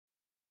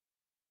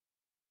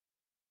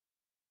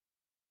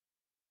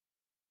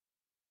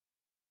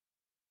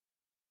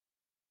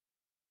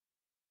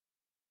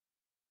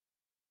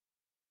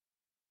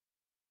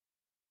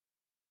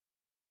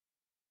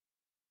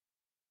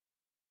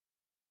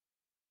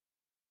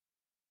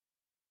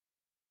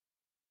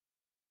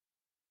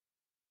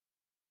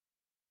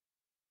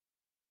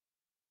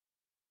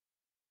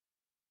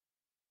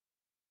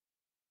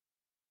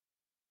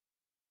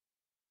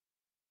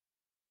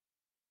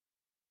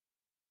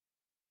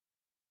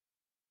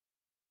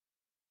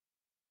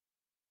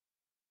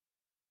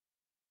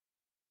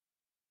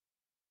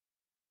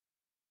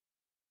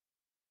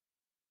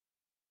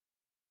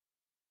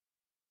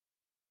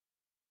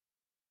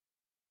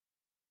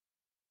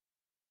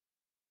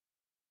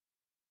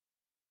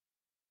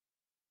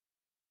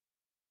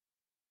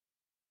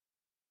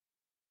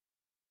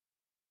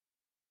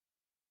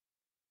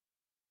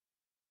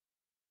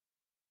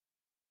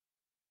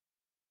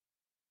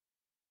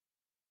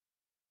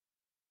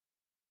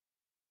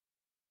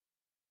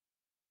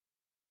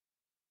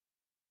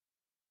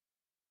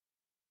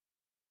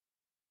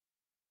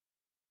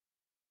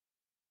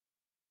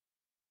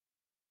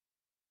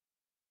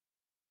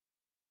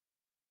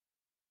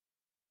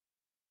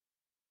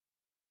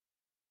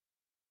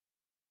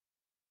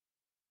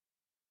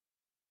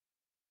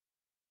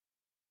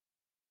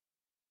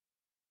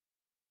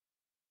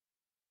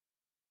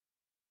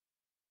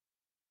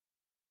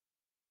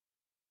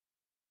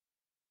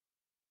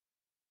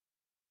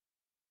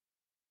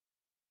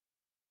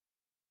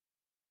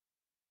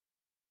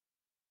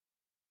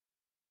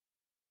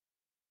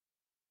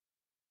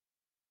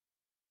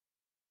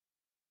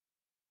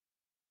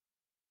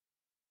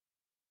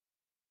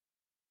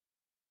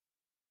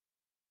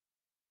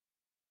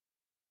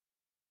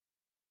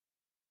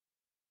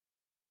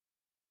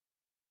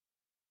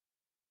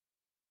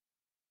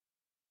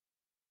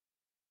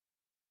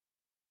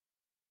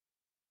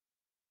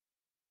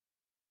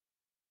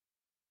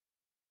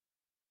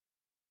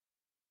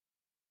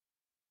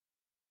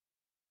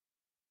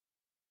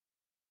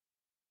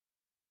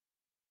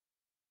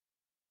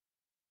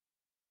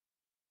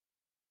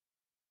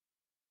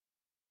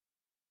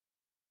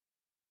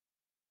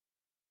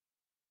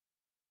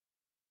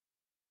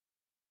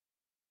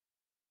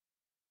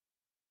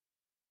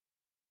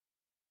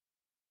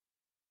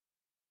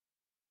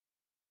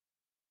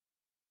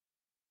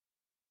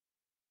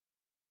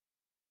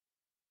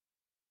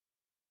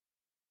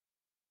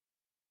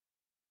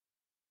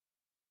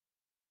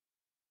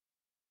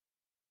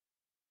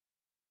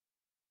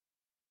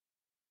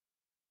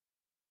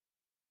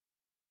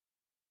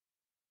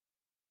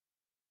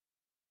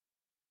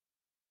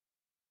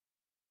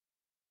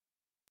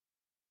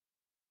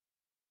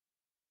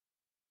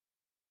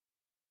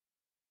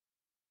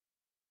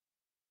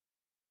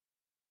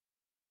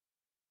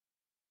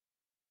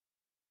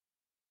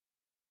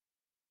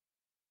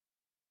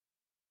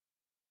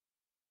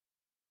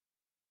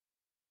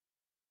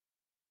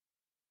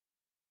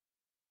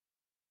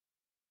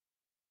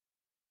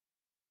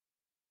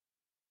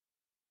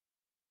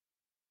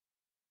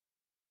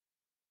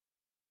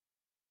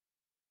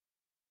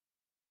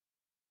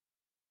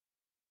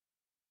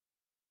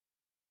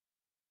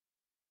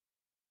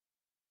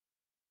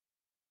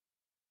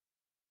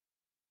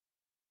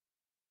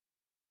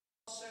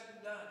said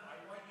and done,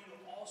 I want you to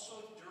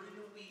also, during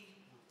the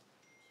week,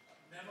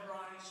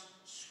 memorize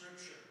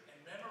Scripture. And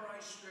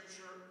memorize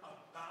Scripture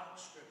about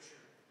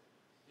Scripture.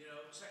 You know,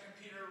 2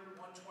 Peter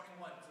 1:21,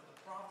 for the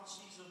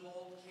prophecies of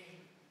old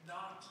came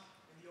not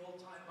in the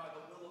old time by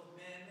the will of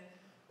men,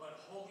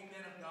 but holy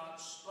men of God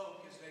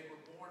spoke as they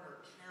were born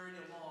or carried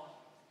along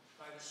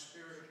by the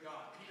Spirit of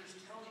God. Peter's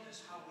telling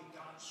us how we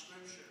got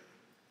Scripture.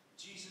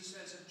 Jesus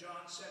says in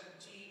John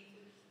 17,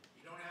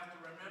 you don't have to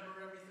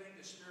remember everything.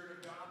 The Spirit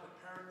of God, the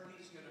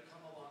Paraclete, is going to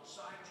come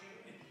alongside you,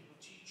 and He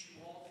will teach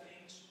you all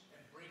things and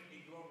bring to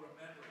your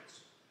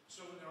remembrance.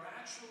 So when they're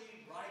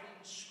actually writing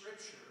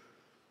Scripture,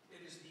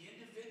 it is the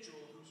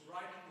individual who's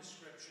writing the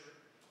Scripture,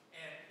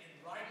 and in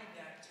writing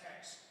that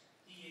text,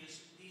 he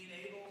is being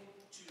able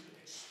to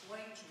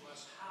explain to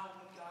us how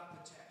we got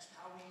the text,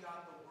 how we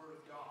got the Word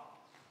of God.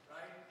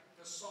 Right?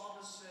 The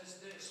psalmist says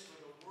this, for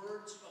the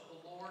words of the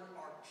Lord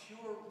are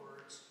pure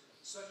words,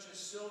 such as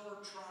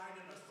silver tried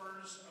in a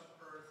furnace of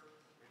earth,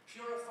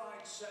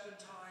 purified 7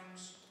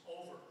 times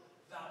over.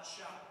 Thou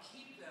shalt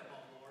keep them, O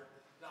Lord.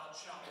 Thou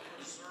shalt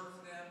preserve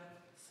them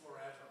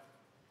forever.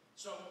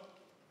 So,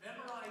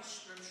 memorize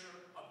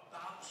Scripture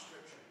about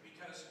Scripture,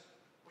 because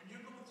when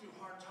you're going through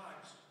hard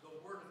times, the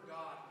Word of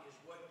God is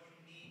what you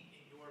need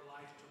in your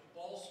life to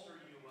bolster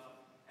you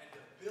up and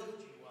to build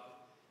you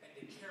up and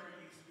to carry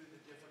you through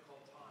the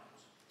difficult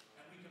times.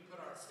 And we can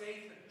put our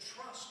faith and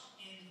trust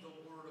in the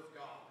Word of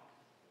God.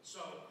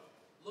 So,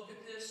 look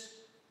at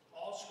this.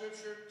 All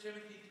Scripture,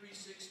 Timothy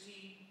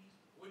 3:16,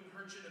 wouldn't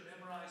hurt you to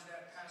memorize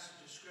that passage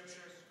of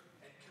Scripture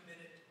and commit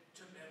it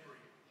to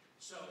memory.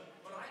 So,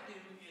 what I do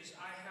is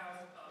I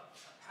have a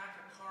pack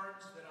of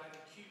cards that I've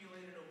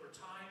accumulated over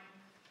time.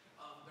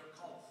 They're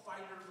called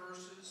fighter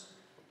verses.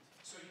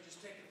 So you just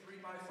take a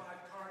 3x5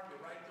 card, you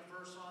write the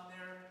verse on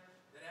there.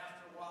 Then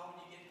after a while,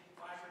 when you get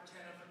 5 or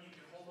 10 of them, you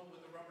can hold them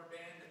with a rubber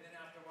band. And then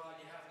after a while,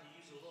 you have to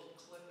use a little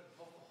clip and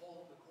poke a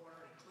hole in the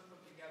corner and clip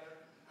them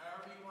together.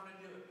 However you want to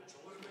do it. Put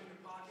your little in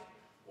your pocket,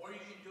 or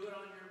you can do it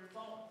on your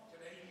phone.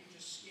 Today, you can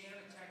just scan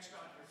a text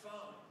on your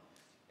phone,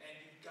 and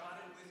you've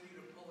got it with you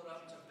to pull it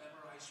up to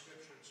memorize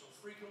Scripture. So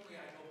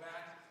frequently, I go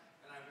back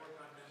and I work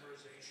on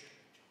memorization.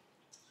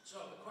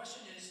 So the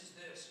question is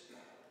this: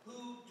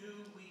 who do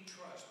we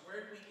trust?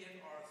 Where do we get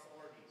our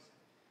authorities?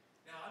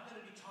 Now, I'm going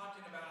to be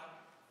talking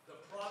about the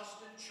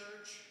Protestant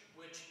church,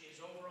 which is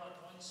over on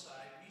one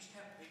side. We used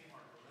to have big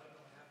markers. I don't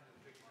know what happened to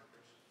the big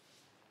markers.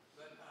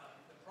 But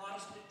the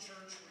Protestant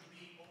church would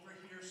be over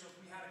here. So if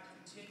we had a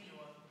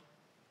continuum,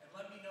 and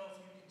let me know if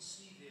you can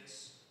see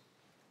this,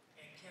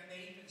 and can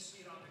they even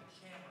see it on the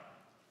camera?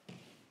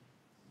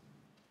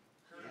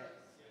 Kurt?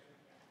 Yes.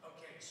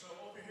 Okay, so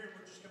over here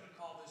we're just going to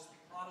call this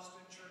the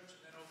Protestant church,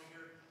 and then over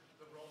here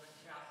the Roman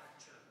Catholic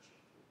church.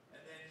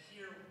 And then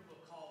here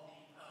we'll call the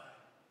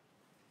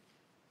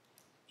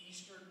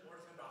Eastern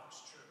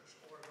Orthodox Church,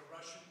 or the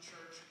Russian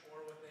Church,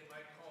 or what they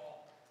might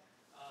call,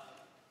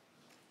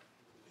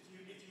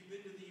 if you've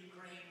been to the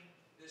Ukraine,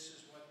 this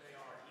is what they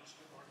are,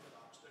 Eastern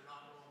Orthodox. They're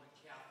not Roman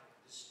Catholic.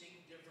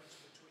 Distinct difference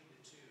between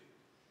the two.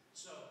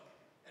 So,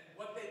 and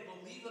what they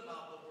believe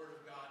about the Word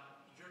of God,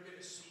 you're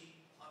going to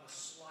see on a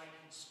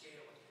sliding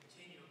scale, a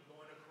continuum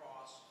going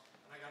across.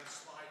 And I got a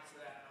slide for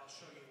that, and I'll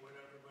show you what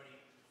everybody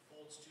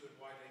holds to and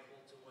why they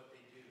hold to what they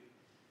do.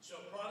 So,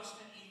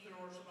 Protestant, Eastern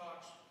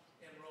Orthodox,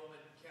 and Roman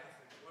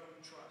Catholic. What do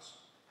we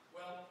trust?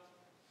 Well,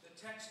 the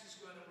text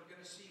is we're going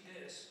to see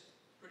this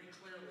pretty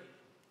clearly.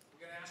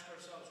 We're going to ask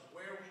ourselves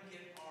where we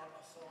get our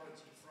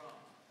authority from.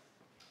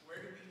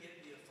 Where do we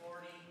get the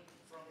authority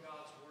from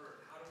God's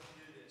Word? How do we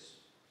do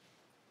this?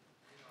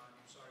 Hang on,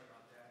 I'm sorry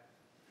about that.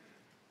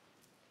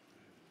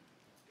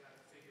 Got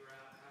to figure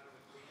out how to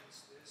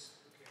advance this.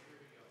 Okay,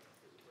 here we go.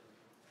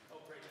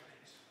 Oh, great,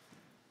 thanks.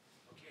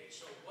 Okay,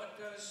 so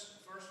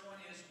first one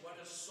is, what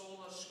does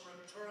sola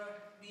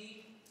scriptura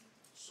mean?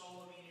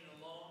 Sola meaning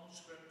alone,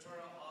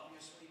 scriptura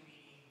obviously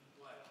meaning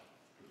what?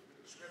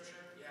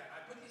 Scripture. Yeah,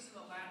 I put these in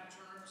the Latin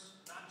terms,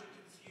 not to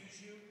confuse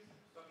you,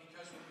 but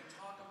because we can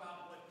talk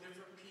about what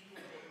different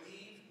people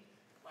believe.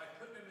 By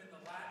putting them in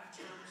the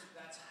Latin terms,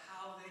 that's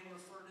how they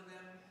refer to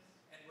them.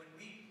 And when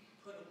we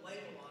put a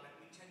label on it,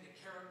 we tend to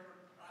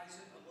characterize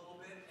it a little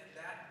bit, and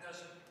that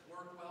doesn't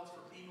work well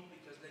for people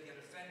because they get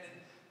offended.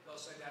 They'll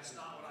say, that's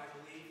not what I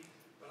believe,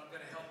 but I'm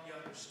going to help you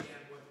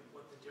understand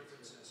what the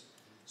difference is.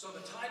 So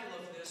the title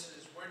of this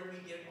is, where do we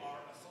get our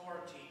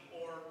authority,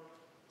 or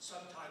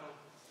subtitle,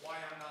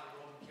 why I'm not a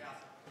Roman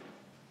Catholic.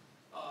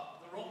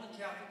 The Roman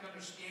Catholic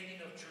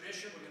understanding of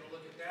tradition, we're going to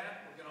look at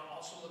that. We're going to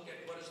also look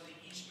at what is the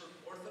Eastern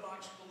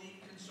Orthodox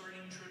belief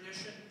concerning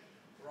tradition.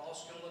 We're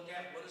also going to look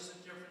at what is the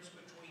difference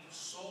between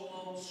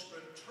solo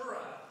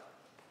scriptura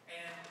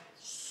and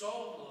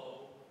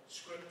solo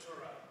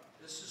scriptura.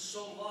 This is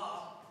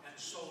sola and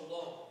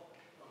solo.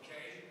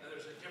 Okay? Now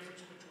there's a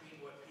difference between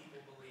what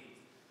people believe.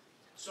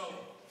 So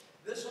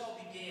this all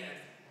began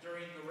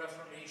during the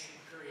Reformation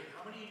period.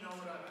 How many of you know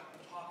what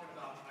I'm talking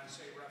about when I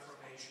say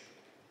Reformation?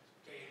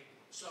 Okay,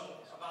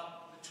 so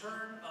about the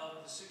turn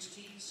of the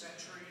 16th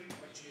century,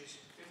 which is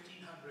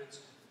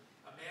 1500s,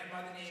 a man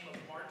by the name of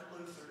Martin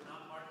Luther,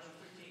 not Martin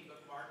Luther King,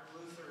 but Martin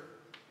Luther,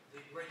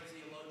 the great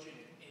theologian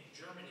in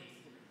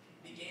Germany,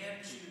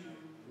 began to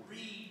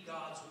read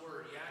God's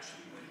Word. He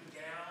actually went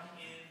down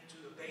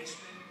into the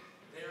basement.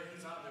 There he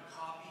found a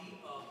copy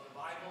of the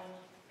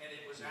Bible, and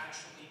it was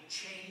actually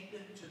chained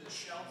to the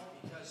shelf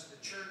because the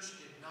church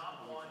did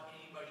not want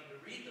anybody to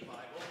read the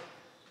Bible,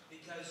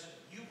 because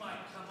you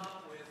might come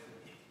up with,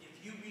 if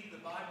you read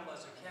the Bible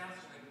as a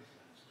Catholic,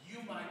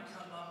 you might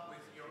come up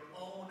with your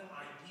own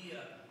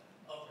idea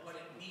of what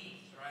it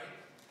means, right?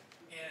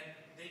 And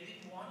they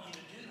didn't want you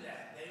to do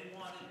that. They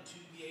wanted to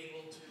be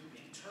able to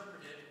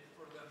interpret it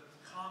for the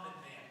common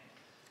man.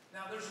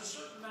 Now, there's a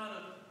certain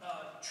amount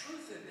of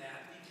truth in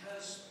that,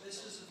 because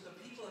the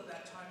people at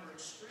that time were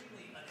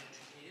extremely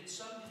uneducated.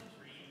 Some didn't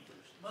read,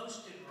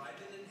 most didn't write.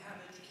 They didn't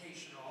have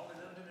education at all. They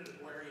lived in an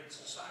agrarian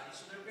society,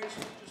 so they were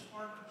basically just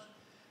farmers.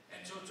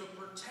 And so to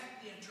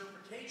protect the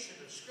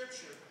interpretation of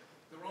Scripture,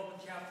 the Roman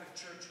Catholic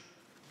Church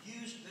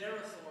used their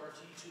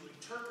authority to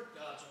interpret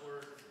God's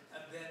Word,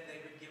 and then they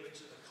would give it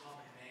to the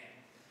common man.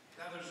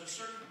 Now, there's a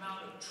certain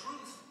amount of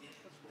truth in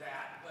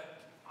that,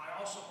 but I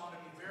also want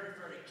to be very,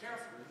 very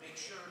careful to make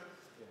sure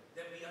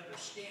that we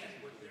understand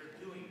what they're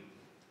doing.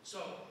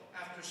 So,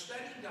 after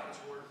studying God's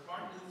Word,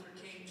 Martin Luther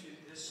came to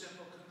this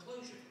simple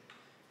conclusion.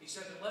 He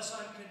said, unless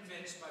I'm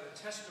convinced by the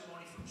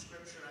testimony from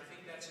Scripture, and I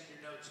think that's in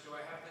your notes. Do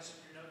I have this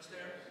in your notes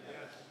there?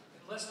 Yes.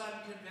 Unless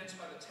I'm convinced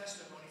by the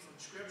testimony from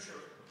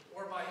Scripture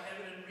or by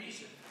evident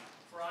reason,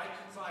 for I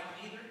confide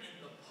neither in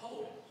the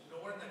Pope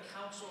nor in the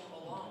Council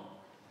alone.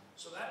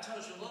 So that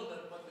tells you a little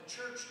bit what the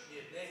church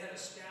did. They had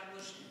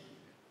established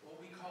what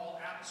we call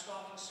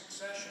apostolic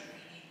succession,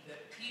 meaning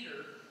that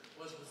Peter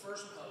was the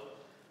first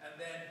pope, and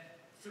then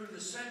through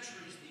the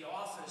centuries, the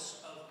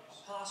office of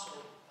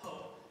apostle,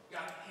 pope,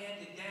 got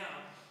handed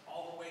down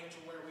all the way to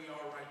where we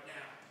are right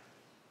now.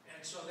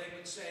 And so they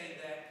would say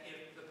that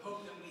if the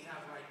pope that we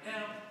have right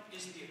now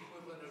is the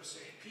equivalent of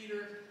St.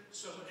 Peter,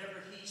 so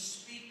whenever he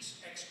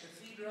speaks ex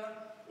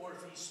cathedra, or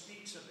if he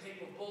speaks a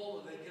papal bull,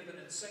 or they give an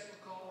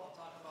encyclical, I'll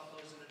talk about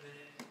those in a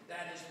minute,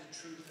 that is the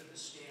truth and the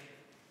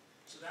standard.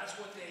 So that's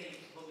what they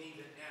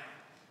believe in now.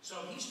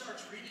 So he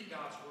starts reading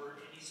God's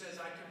Word, and he says,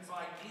 I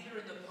confide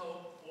neither in the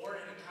Pope or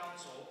in a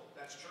council,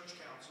 that's church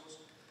councils,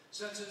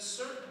 since it's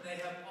certain they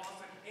have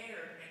often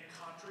erred and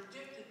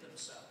contradicted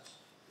themselves.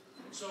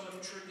 So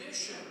if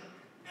tradition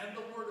and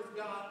the Word of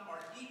God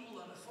are equal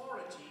in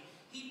authority,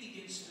 he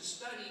begins to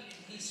study, and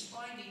he's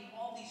finding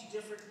all these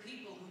different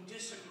people who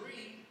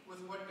disagree with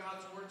what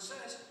God's Word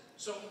says.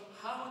 So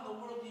how in the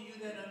world do you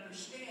then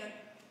understand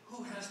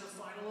who has the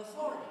final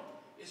authority?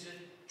 Is it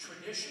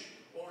tradition,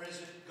 or is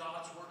it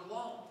God's Word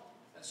alone?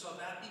 And so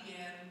that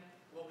began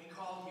what we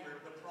call here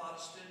the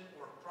Protestant,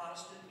 or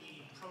Protestant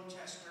meaning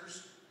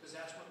protesters, because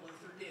that's what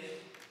Luther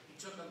did. He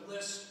took a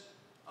list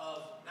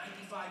of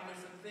 95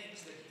 different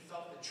things that he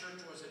felt the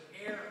church was in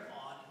error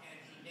on, and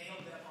he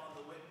nailed them on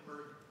the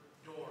Wittenberg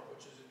door,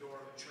 which is a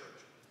door of a church.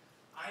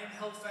 I am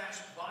held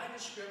fast by the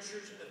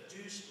Scriptures,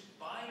 adduced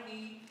by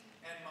me,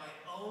 and my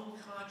own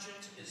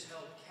conscience is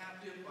held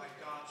captive by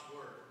God's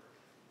Word.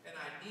 And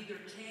I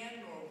neither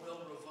can nor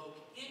will revoke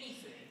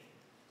anything.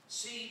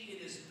 See,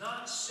 it is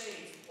not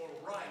safe or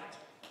right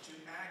to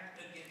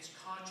act against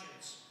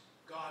conscience.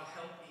 God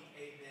help me,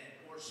 amen.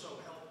 Or so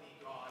help me,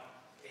 God,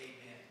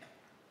 amen.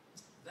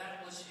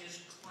 That was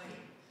his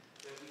claim,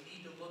 that we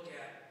need to look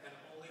at and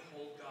only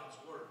hold God's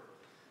Word.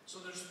 So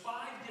there's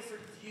 5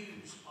 different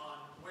views on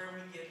where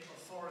we get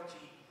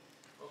authority,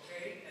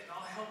 okay? And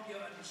I'll help you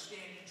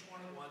understand each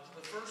one of them.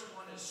 The first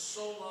one is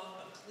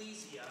sola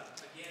ecclesia.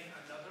 Again,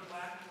 another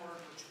Latin word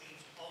which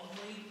means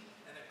only.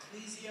 And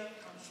ecclesia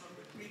comes from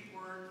the Greek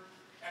word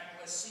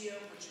ekklesia,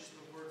 which is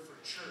the word for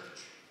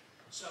church.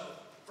 So,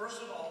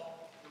 first of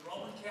all, the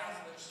Roman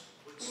Catholics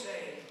would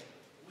say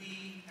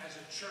we as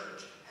a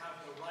church have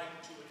the right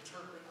to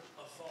interpret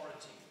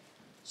authority.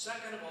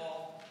 Second of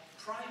all,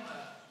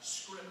 prima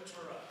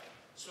scriptura.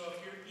 So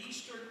if you're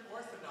Eastern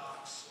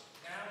Orthodox,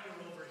 now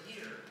you're over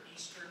here,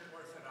 Eastern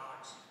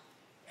Orthodox,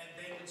 and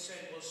they would say,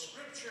 well,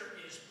 Scripture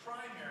is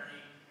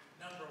primary,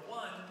 number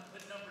 1,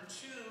 but number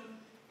 2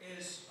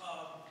 is,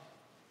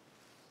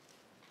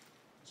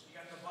 so you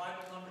got the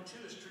Bible, number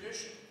 2 is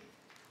tradition.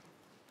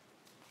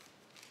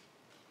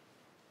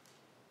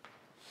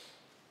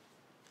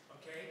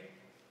 Okay?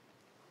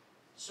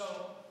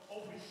 So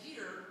over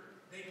here,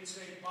 they would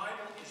say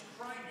Bible is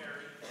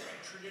primary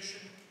and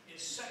tradition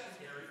is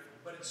secondary,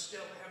 but it's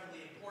still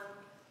heavily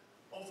important.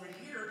 Over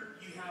here,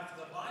 you have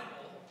the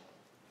Bible,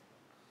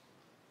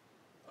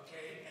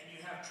 okay, and you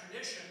have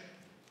tradition,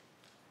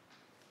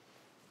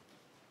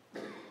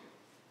 and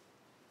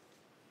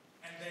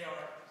they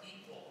are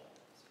equal.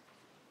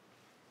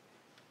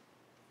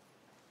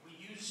 We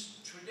use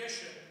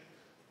tradition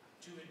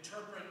to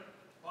interpret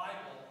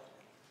Bible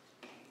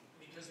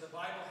because the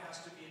Bible has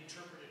to be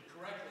interpreted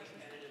correctly,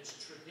 and it is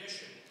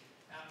tradition,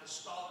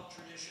 apostolic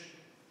tradition,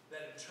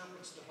 that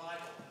interprets the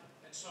Bible.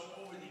 And so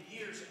over the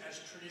years,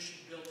 as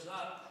tradition builds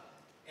up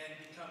and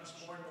becomes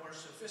more and more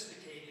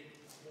sophisticated,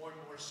 more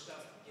and more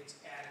stuff gets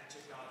added to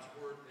God's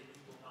Word that you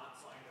will not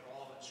find at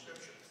all in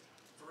Scripture.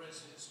 For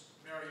instance,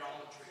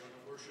 Mariolatry, or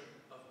the worship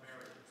of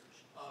Mary,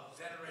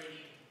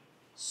 venerating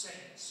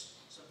saints.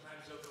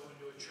 Sometimes they'll go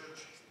into a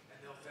church and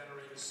they'll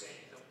venerate a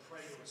saint, they'll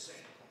pray to a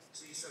saint.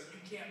 See, so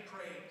you can't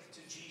pray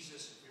to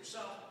Jesus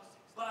yourself,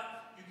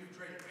 but you can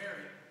pray to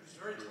Mary, who's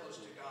very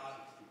close to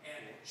God,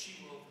 and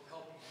she will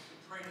help you. You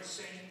can pray to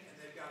saint, and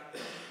they've got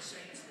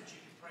saints that you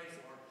can pray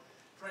for.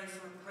 Pray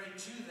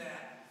to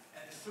that,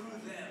 and through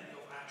them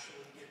you'll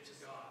actually get to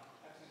God.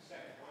 That's in 2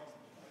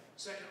 Romans, right?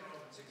 2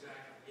 Romans,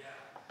 exactly, yeah.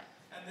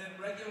 And then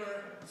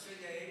regular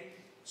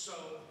fide,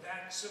 so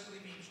that simply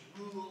means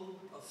rule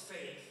of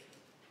faith,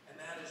 and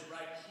that is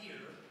right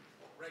here,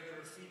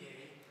 regular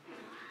fide,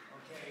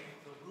 okay,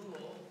 the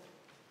rule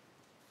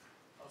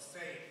of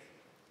faith,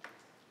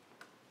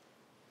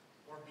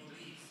 or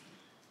belief,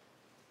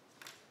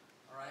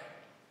 all right?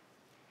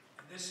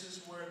 And this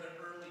is where the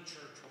early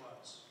church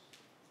was.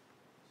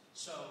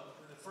 So,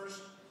 when the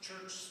first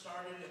church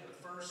started in the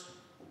 1st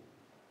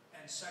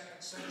and 2nd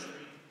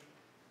century,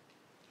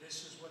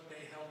 this is what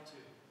they held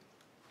to.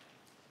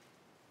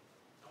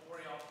 Don't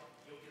worry,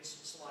 you'll get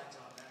some slides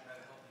on that,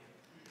 that'll help you.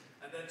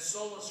 And then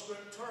sola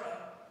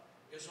scriptura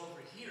is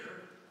over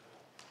here.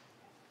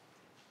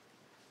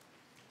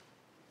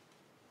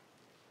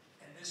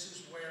 And this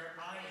is where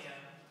I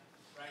am,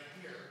 right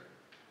here.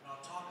 And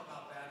I'll talk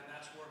about that, and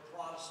that's where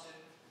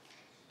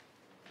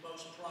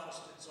most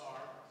Protestants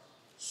are.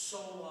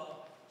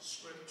 Sola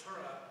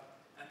scriptura.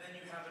 And then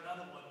you have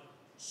another one,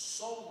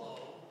 solo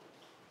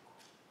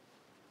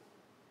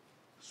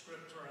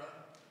scriptura.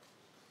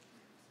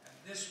 And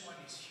this one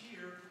is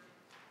here,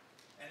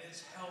 and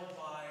it's held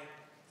by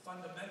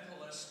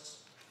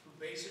fundamentalists who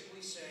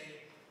basically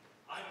say,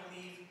 I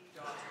believe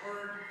God's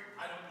word,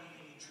 I don't need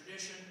any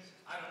tradition,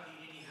 I don't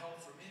need any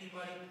help from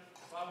anybody.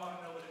 If I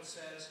want to know what it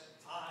says,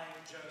 I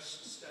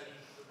just study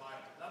the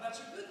Bible. Now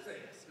that's a good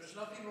thing. There's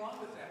nothing wrong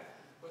with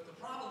that. But the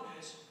problem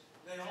is,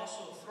 they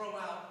also throw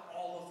out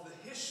all of the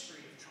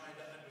history of trying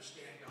to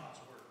understand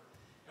God's word.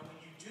 And when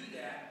you do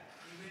that,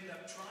 you end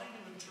up trying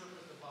to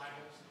interpret the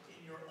Bible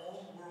in your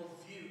own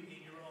worldview,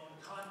 in your own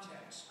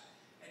context.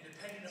 And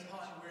depending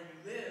upon where you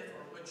live,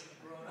 or what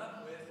you've grown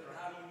up with, or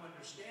how you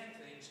understand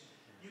things,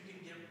 you can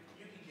get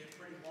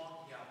pretty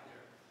wonky out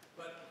there.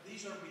 But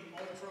these are the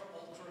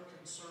ultra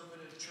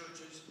conservative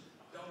churches.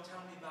 Don't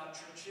tell me about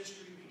church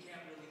history. We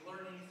can't really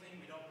learn anything.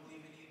 We don't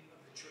believe any of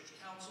the church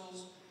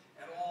councils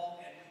at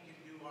all, and we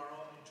can do our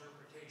own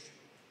interpretation.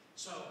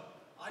 So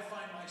I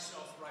find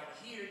myself right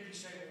here. You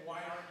say, well, why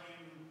aren't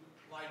you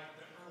like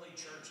the early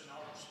church? And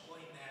I'll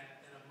explain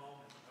that in a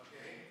moment,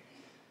 okay?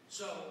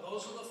 So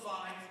those are the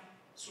 5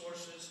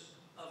 sources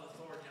of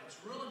authority. Now,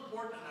 it's real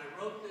important, and I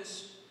wrote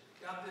this,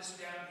 got this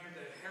down here,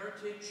 the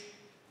Heritage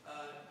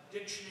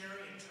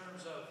Dictionary in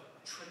terms of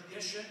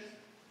tradition.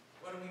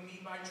 What do we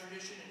mean by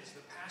tradition? It is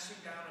the passing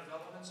down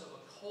of elements of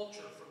a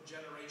culture from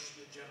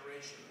generation to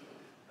generation,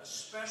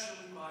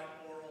 especially by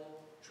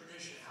oral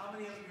tradition. How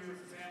many of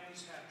your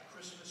families have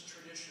Christmas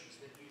traditions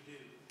that you do?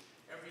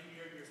 Every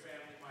year your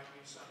family might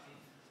do something.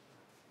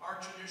 Our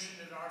tradition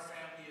in our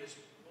family is,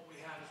 what we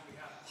have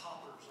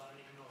poppers. I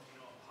don't even know if you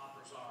know what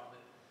poppers are,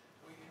 but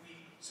we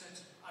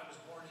since I was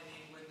born in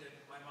England and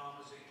my mom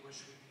was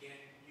English, we began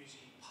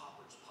using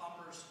poppers.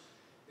 Poppers,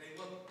 they're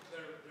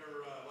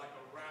like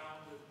a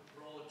round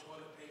roll of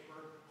toilet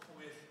paper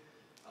with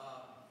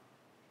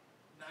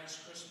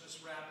nice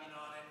Christmas wrapping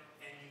on it,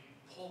 and you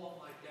pull them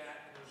like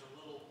that, and there's a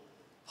little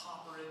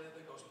popper in it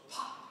that goes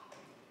pop,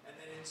 and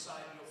then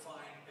inside you'll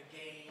find a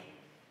game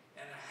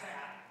and a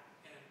hat,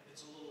 and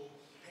it's a little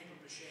paper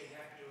mache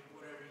hat,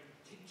 whatever,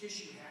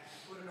 tissue hat.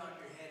 You put it on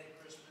your head at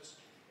Christmas,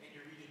 and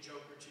you read a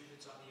joke or two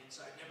that's on the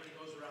inside. And everybody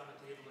goes around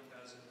the table and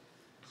does it.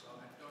 So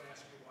don't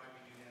ask me why we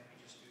do that. We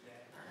just do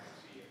that.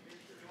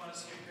 You want to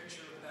see a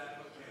picture of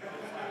that? Okay, I'll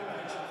find a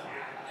picture for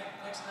you.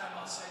 Next time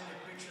I'll send you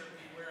a picture of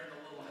me wearing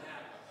the little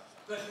hat.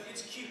 But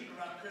it's cute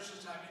around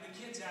Christmas time, and the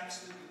kids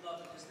absolutely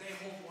love it because they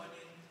hold one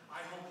in,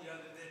 I hold the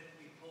other, then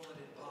we pull it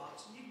in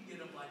pops. And you can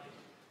get them like at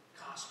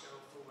Costco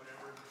for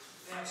whatever.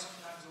 They have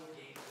sometimes little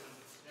games in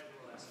them,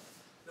 nevertheless.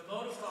 The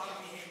mode of thought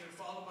and behavior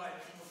followed by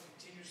people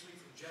continuously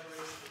from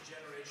generation to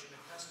generation,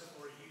 a custom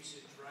or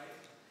usage,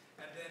 right?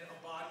 And then a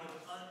body of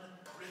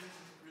unwritten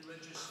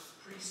religious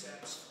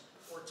precepts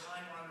or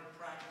time-honored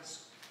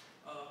practice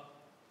of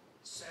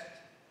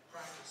set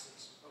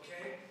practices,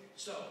 okay?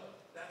 So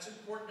that's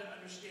important to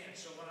understand.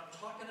 So when I'm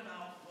talking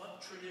about what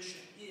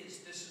tradition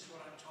is, this is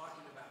what I'm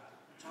talking about.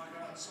 I'm talking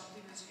about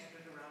something that's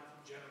handed around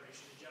from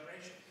generation to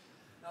generation.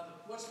 Now,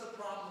 what's the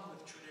problem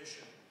with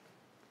tradition?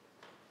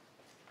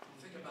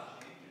 Think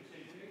about it.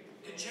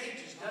 It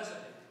changes, doesn't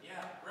it?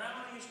 Yeah.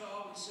 Grandma used to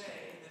always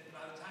say that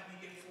by the time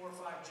you get 4 or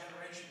 5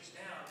 generations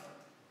down,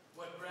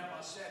 what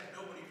Grandma said,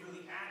 nobody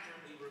really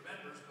accurately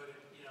remembers, but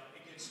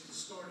it gets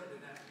distorted,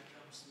 and that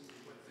becomes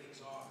what things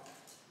are.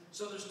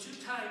 So there's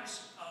 2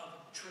 types of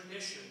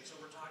tradition. So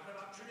we're talking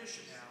about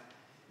tradition now.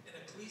 An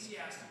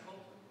ecclesiastical,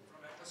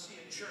 from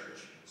ecclesia,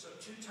 church. So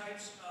 2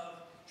 types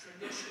of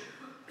tradition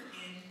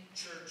in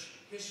church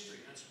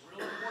history. And it's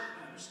real important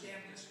to understand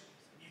this.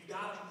 You've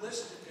got it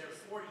listed there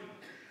for you.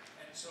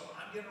 And And so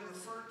I'm going to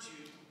refer to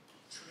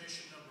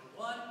tradition number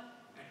 1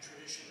 and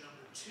tradition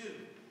number 2.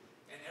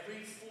 And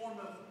every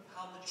form of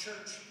how the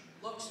church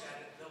looks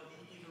at it, there'll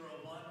be either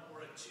a 1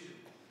 or a 2.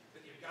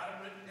 But you've got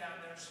them written down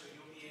there so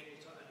you'll be able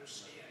to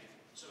understand.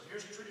 So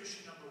here's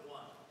tradition number 1.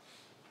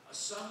 A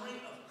summary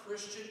of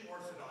Christian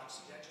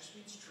orthodoxy, that just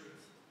means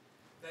truth,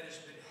 that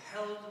has been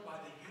held by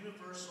the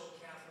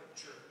Universal Catholic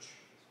Church.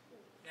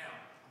 Now,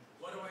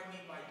 what do I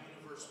mean by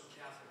Universal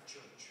Catholic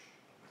Church?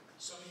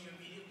 Some of you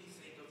immediately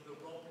think of the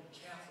Roman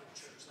Catholic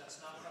Church. That's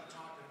not what I'm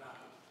talking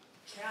about.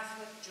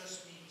 Catholic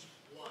just means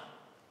one.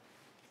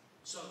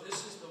 So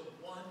this is the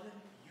one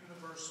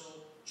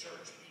universal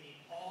church, meaning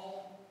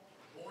all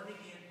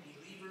born-again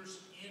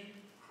believers in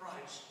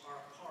Christ are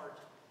a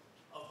part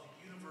of the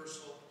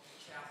Universal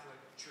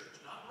Catholic Church.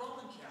 Not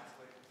Roman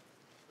Catholic,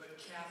 but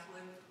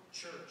Catholic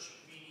Church,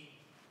 meaning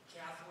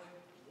Catholic,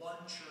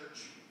 one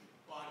church,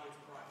 body of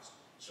Christ.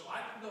 So I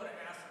can go to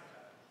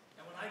Africa,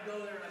 and when I go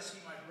there and I see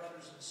my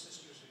brothers and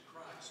sisters in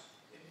Christ,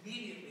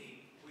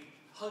 immediately we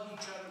hug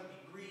each other, we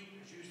greet,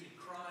 there's usually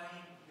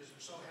crying because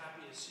we're so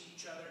happy to see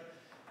each other,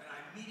 and I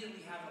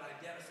immediately have an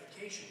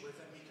identification with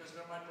them because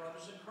they're my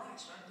brothers in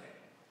Christ, aren't they?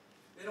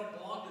 They don't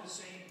belong to the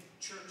same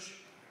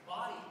church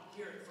body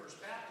here at First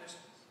Baptist,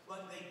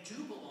 but they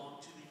do belong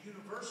to the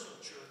universal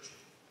church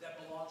that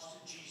belongs to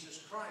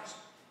Jesus Christ.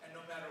 And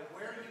no matter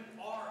where you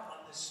are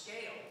on the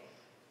scale,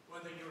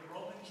 whether you're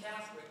Roman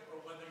Catholic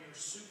or whether you're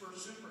super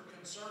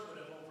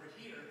conservative over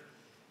here,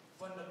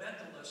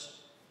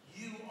 fundamentalist,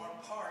 you are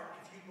part,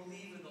 if you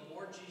believe in the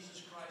Lord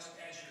Jesus Christ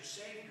as your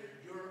Savior,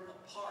 you're a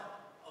part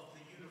of the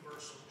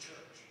universal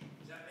church.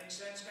 Does that make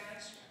sense,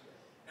 guys?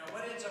 Now,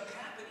 what ends up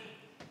happening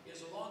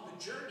is along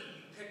the journey,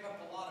 you pick up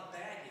a lot of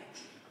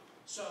baggage.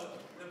 So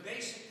the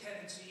basic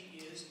tendency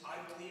is, I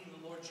believe in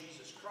the Lord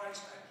Jesus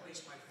Christ, I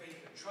place my faith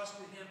and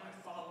trust in Him, I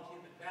follow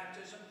Him in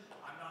baptism,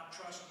 I'm not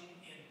trusting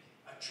in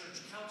a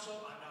church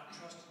council, I'm not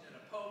trusting in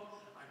a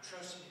pope, I'm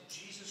trusting in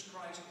Jesus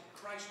Christ, in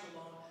Christ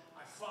alone,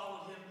 I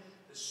follow Him,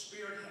 the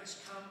Spirit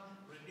has come,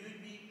 renewed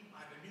me,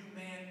 I'm a new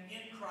man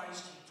in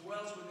Christ, He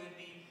dwells within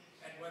me,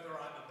 and whether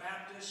I'm a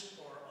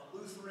Baptist or a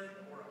Lutheran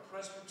or a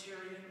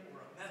Presbyterian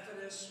or a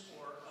Methodist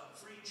or a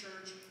Free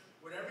Church,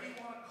 whatever you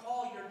want to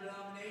call your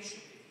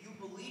denomination, if you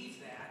believe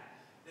that,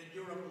 then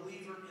you're a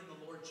believer in the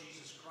Lord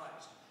Jesus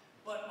Christ.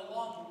 But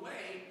along the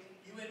way,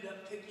 you end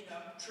up picking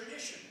up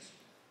traditions.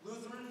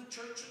 Lutheran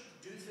church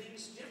do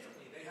things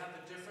differently. They have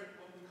a different,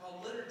 what we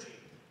call liturgy.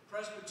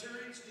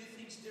 Presbyterians do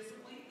things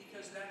differently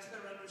because that's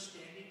their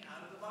understanding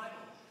out of the Bible.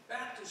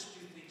 Baptists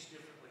do things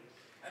differently.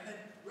 And then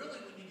really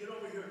when you get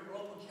over here to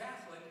Roman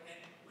Catholic and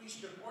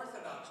Eastern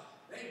Orthodox,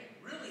 they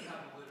really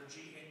have a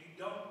liturgy and you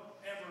don't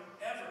ever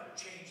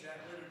change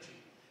that liturgy.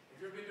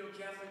 If you've been to a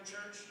Catholic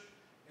church,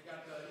 they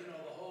got the,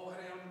 the whole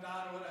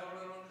God,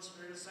 whatever, the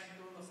Spirit, the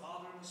Sanctum, the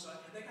Father, and the Son,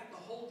 and they got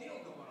the whole deal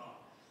going on.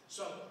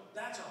 So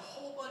that's a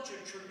whole bunch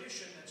of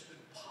tradition that's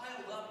been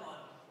piled up on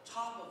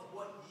top of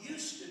what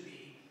used to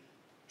be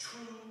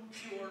true,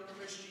 pure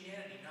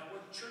Christianity. Now,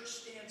 where the church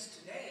stands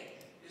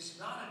today is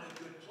not in a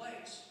good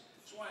place.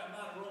 That's why I'm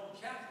not a Roman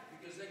Catholic,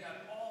 because they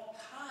got all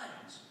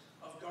kinds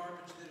of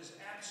garbage that is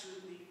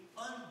absolutely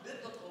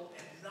unbiblical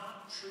and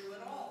not true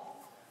at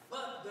all.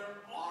 But there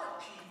are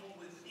people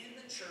within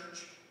the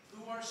church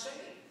who are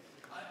saved.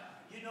 How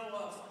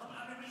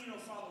many of you know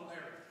Father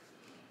Larry?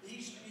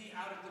 He used to be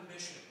out at the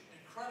mission.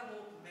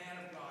 Incredible man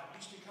of God.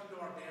 He used to come to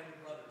our band of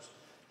brothers.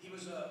 He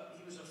was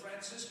a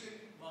Franciscan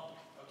monk,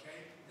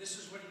 okay? This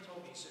is what he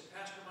told me. He said,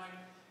 Pastor Mike,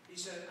 he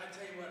said, I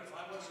tell you what, if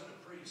I wasn't a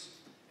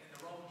priest in the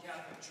Roman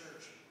Catholic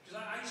Church, because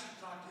I used to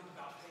talk to him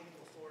about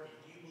papal authority.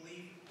 Do you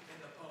believe in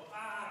the Pope?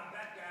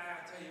 That guy,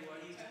 I tell you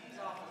what, he's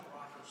off his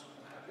rocker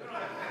sometimes.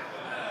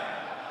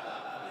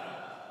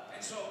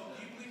 And so, do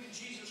you believe in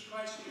Jesus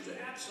Christ? He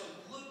said,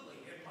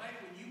 absolutely. And Mike,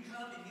 when you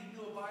come and you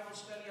do a Bible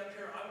study up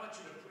here, I want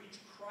you to preach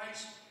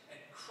Christ and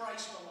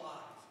Christ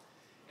alive.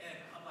 And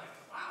I'm like,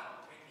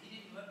 wow. And he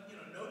didn't let,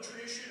 no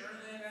tradition or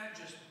anything like that,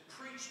 just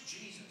preach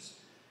Jesus.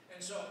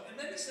 And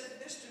then he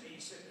said this to me.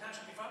 He said,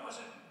 Pastor, if I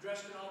wasn't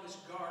dressed in all this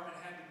garb and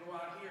had to go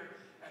out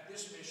here at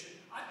this mission,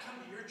 I'd come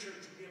to your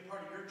church and be a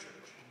part of your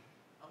church.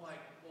 I'm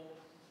like, well,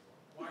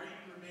 why are you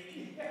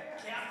remaining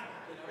Catholic?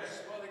 He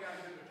said, well, they got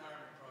a good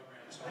retirement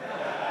program. So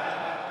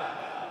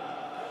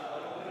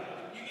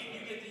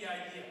you get the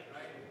idea,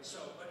 right?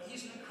 So, but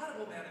he's an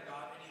incredible man of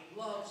God, and he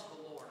loves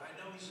the Lord. I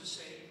know he's a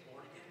saved,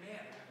 born-again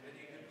man. I've had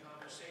many good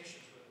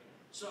conversations with him.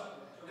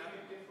 So we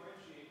can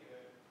differentiate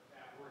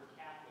that word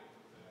Catholic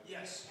with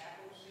yes.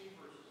 capital C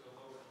versus a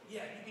lower C.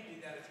 Yeah, you can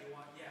do that if you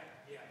want. Yeah.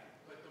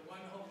 But the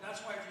one hope, that's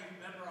why if you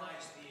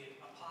memorize the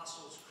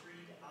Apostles'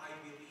 Creed, I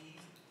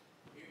believe.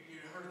 You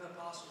heard of the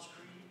Apostles'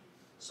 Creed?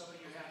 Some of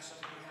you have,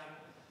 some of you haven't.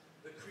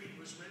 The creed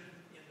was written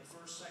in the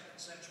 1st, 2nd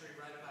century,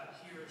 right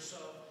about here or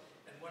so.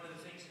 And one of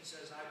the things it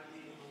says, I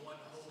believe in the one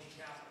holy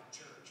Catholic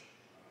Church.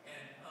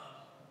 And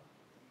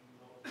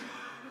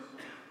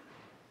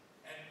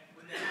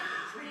when they have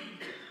the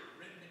creed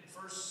written in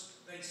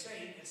first, they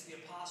say it's the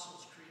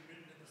Apostles' Creed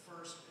written in the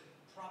 1st and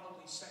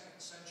probably 2nd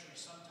century,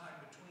 sometime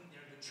between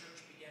there, the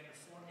church began to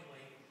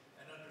formulate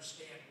an understanding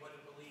understand what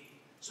it believed.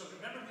 So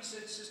remember we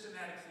said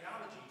systematic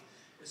theology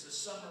is a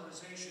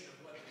summarization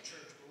of what the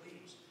church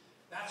believes.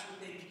 That's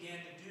what they began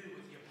to do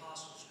with the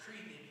Apostles'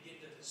 Creed. They began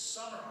to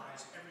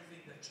summarize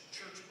everything that the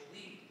church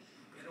believed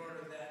in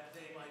order that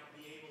they might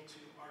be able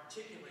to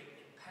articulate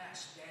and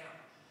pass down.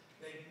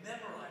 They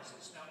memorized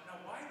this. Now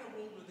why in the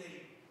world would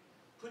they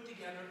put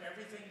together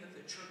everything that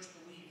the church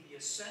believed, the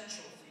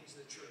essential things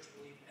the church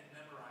believed, and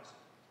memorize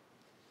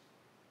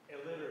it?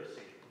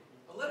 Illiteracy.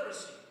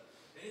 Illiteracy.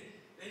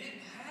 They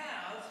didn't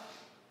have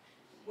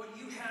what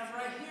you have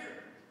right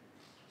here.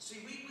 See,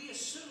 we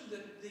assume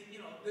that the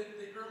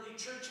early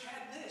church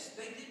had this.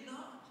 They did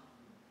not.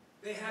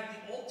 They had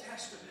the Old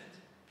Testament.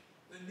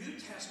 The New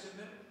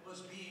Testament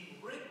was being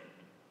written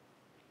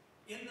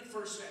in the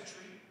first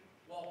century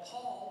while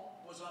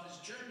Paul was on his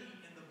journey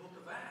in the book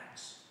of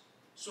Acts.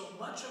 So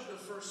much of the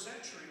first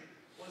century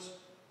was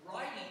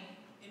writing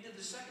into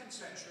the second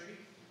century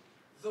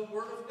the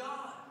Word of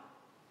God.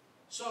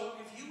 So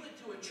if you went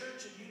to a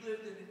church and you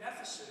lived in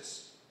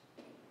Ephesus,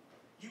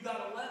 you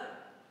got a letter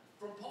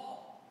from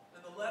Paul.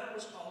 And the letter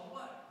was called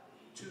what?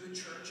 To the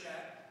church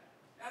at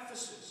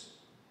Ephesus.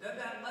 Then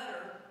that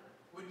letter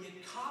would get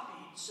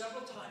copied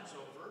several times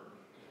over.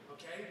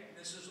 Okay?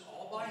 This is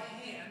all by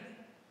hand.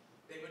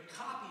 They would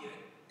copy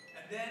it,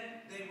 and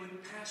then they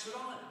would pass it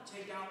on and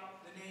take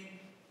out the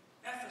name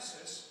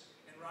Ephesus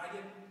and write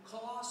in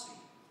Colossae.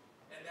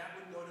 And that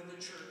would go to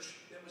the church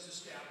that was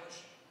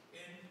established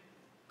in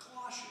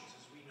Colossians,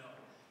 as we know.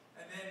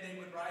 And then they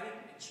would write it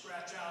and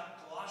scratch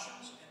out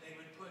Colossians, and they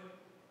would put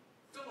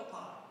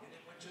Philippi, and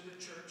it went to the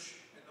church,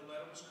 and the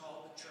letter was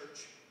called the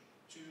church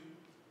to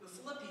the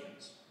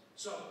Philippians.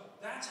 So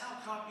that's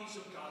how copies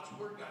of God's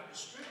Word got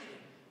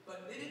distributed.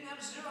 But they didn't have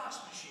a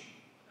Xerox machine.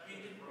 I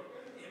mean,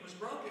 it was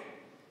broken.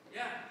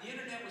 Yeah, the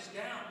internet was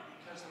down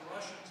because the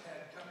Russians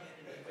had come in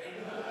and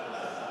invaded.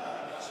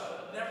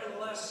 So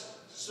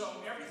nevertheless,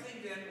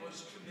 everything then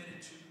was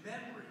committed to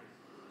memory.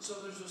 So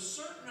there's a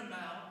certain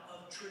amount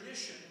of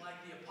tradition, like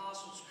the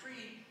Apostles'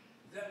 Creed,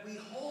 that we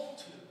hold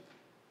to.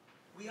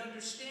 We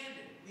understand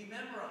it, we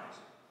memorize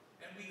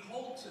it, and we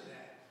hold to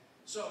that.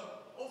 So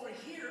over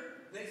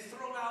here, they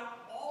throw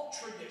out all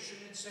tradition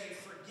and say,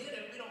 forget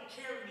it, we don't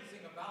care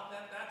anything about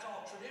that, that's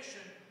all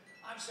tradition.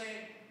 I'm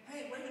saying,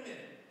 hey, wait a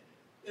minute.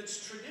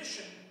 It's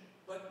tradition,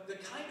 but the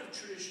kind of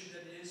tradition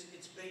that it is,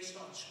 it's based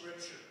on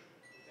Scripture.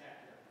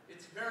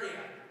 It's very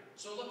accurate.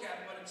 So look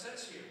at what it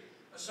says here.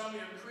 Assembly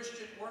of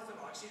Christian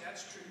Orthodoxy,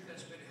 that's truth,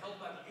 that's been held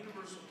by the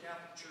Universal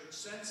Catholic Church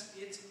since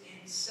its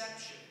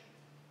inception.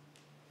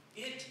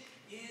 It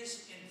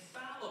is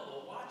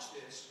infallible, watch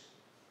this,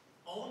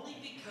 only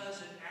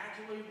because it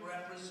accurately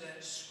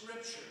represents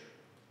Scripture.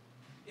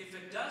 If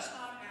it does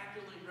not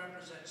accurately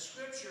represent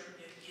Scripture,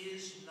 it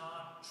is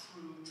not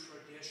true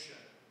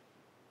tradition.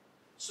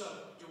 So,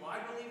 do I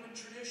believe in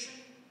tradition?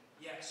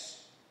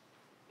 Yes.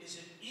 Is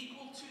it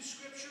equal to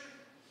Scripture?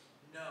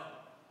 No.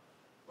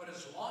 But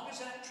as long as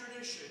that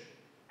tradition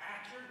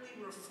accurately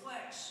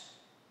reflects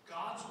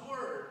God's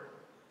Word,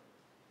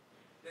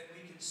 then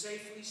we can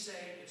safely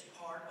say it's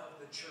part of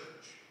the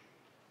church.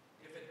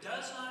 If it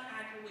does not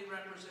accurately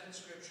represent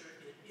Scripture,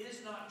 it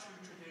is not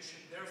true tradition.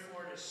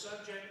 Therefore, it is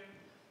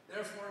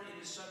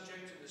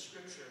subject to the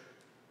Scripture,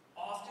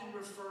 often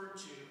referred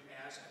to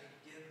as, and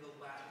again the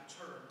Latin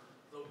term,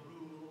 the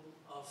rule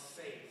of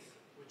faith,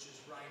 which is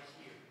right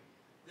here.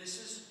 This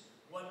is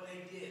what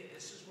they did.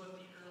 This is what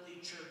the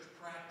early church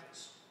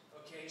practiced.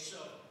 Okay,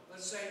 so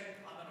let's say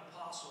I'm an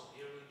apostle of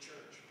the early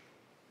church,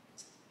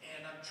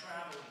 and I'm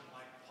traveling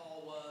like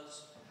Paul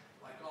was,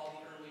 like all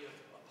the early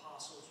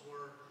apostles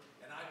were,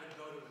 and I would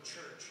go to a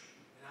church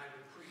and I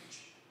would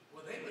preach.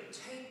 Well, they would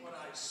take what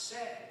I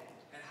said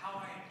and how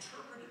I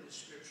interpreted the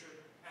Scripture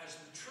as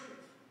the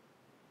truth.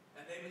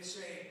 And they would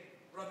say,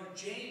 Brother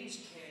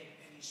James came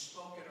and he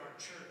spoke at our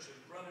church, and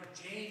Brother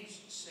James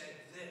said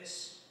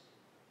this.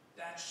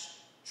 That's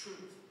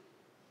truth.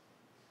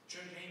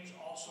 James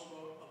also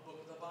wrote a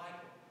book of the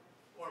Bible.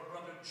 Or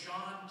Brother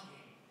John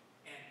came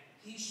and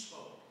he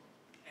spoke.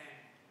 And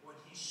when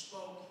he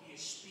spoke, he is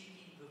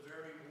speaking the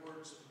very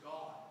words of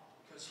God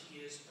because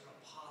he is an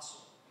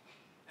apostle.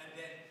 And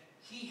then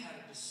he had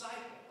a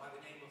disciple by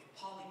the name of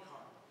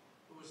Polycarp,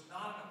 who was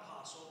not an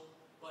apostle,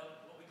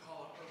 but what we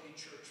call an early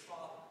church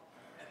father.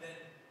 And then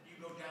you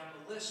go down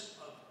the list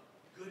of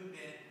good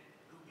men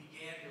who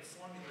began to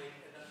formulate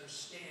and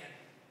understand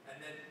and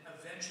then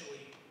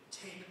eventually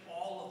take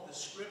all of the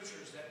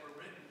scriptures that were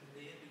written in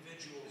the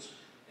individuals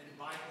and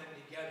bind them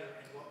together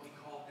in what we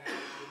call now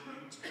the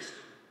New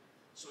Testament.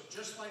 So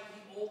just like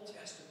the Old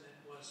Testament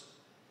was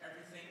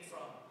everything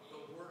from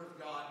the Word of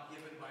God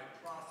given by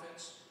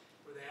prophets,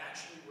 where they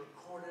actually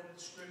recorded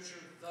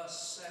Scripture,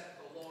 thus saith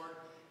the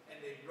Lord, and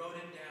they wrote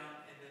it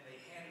down, and then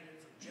they handed it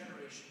from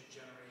generation to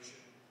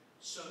generation,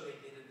 so they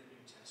did in the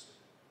New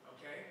Testament.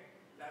 Okay?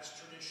 That's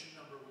tradition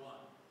number one.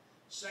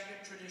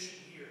 Second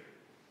tradition here,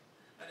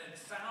 an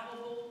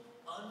infallible,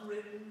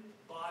 unwritten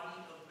body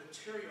of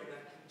material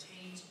that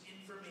contains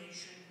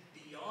information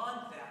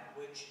beyond that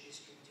which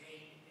is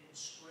contained in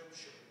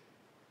Scripture.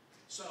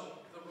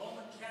 So, the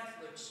Roman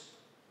Catholics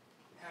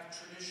have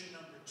tradition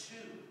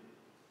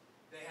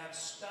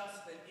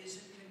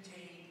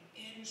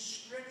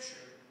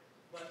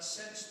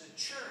since the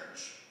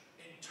church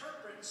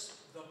interprets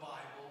the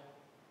Bible,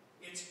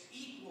 it's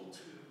equal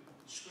to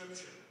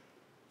Scripture.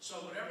 So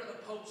whatever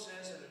the Pope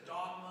says in a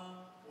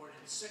dogma or an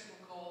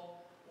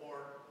encyclical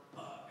or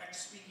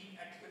speaking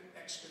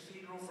ex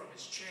cathedra from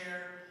his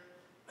chair,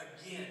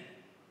 again,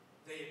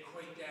 they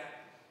equate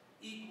that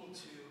equal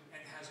to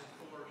and has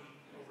authority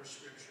over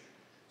Scripture.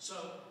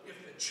 So if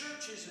the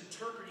church is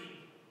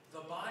interpreting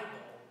the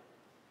Bible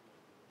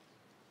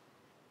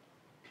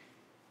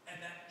and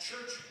that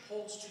church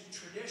holds to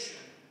tradition,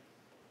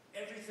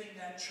 everything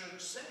that church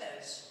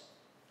says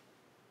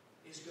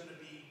is going to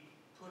be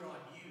put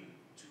on you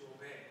to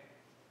obey.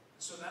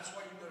 So that's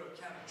why you go to a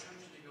Catholic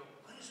church and you go,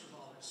 what is with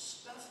all this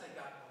stuff they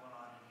got going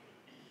on in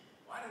here?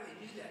 Why do they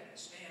do that? They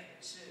stand, they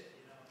sit,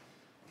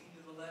 lean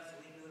to the left,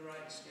 lean to the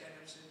right, stand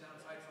up, sit down,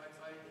 fight.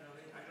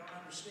 I don't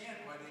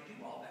understand why they do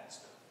all that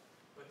stuff,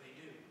 but they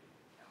do.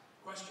 Now,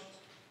 questions?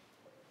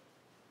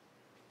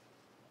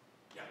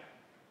 Yeah.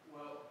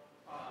 Well,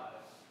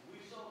 we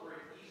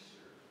celebrate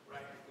Easter.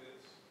 Right.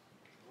 It's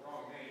the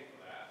wrong name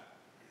for that.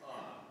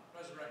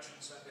 Resurrection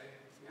Sunday.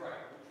 Yeah.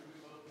 Right.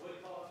 What do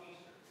you call it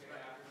Easter? Okay,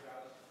 Right. after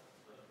God,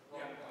 the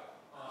wrong God.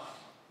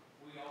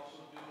 We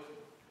also do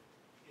it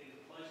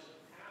in place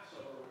of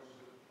Passover, which is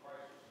what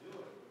Christ was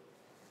doing.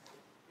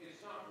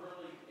 It's not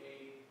really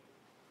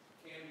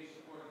can be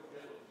supported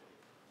biblically.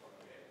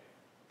 Okay.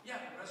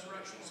 Yeah,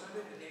 Resurrection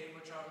Sunday, the day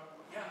in which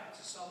it's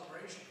a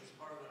celebration. It's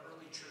part of the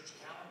early church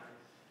calendar.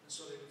 And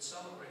so they would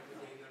celebrate the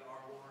day that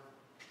our Lord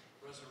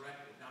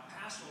resurrected. Now,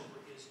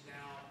 Passover is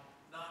now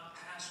not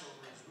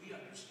Passover as we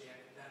understand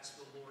it. That's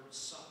the Lord's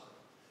Supper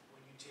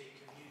when you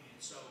take communion.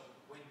 So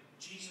when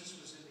Jesus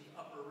was in the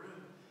upper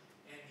room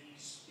and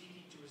he's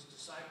speaking to his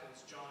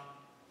disciples, John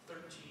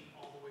 13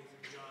 all the way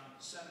through John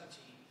 17,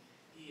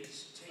 he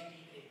is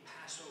taking a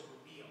Passover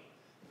meal.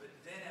 But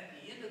then at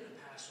the end of the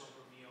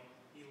Passover meal,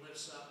 he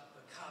lifts up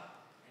the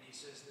cup and he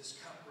says, this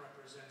cup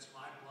represents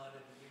my blood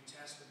in the New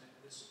Testament.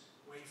 This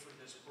wafer,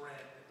 this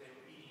bread that they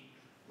were eating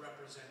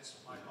represents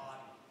my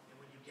body. And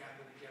when you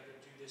gather together,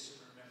 do this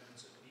in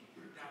remembrance of me.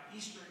 Now,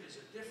 Easter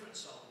is a different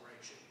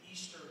celebration.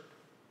 Easter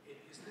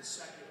is the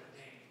secular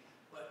name,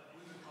 but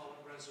we would call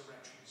it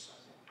Resurrection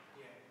Sunday.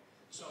 Yeah.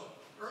 So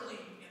early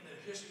in the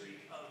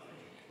history of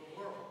the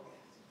world,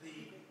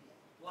 the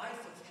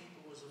life of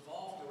people was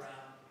evolved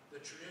around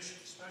the tradition,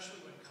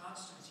 especially when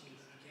Constantine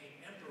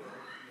became emperor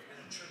and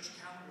a church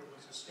calendar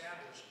was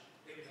established.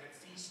 They would have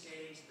feast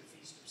days, the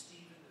Feast of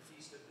Stephen, the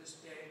Feast of this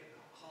day,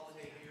 the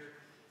holiday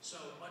here. So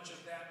much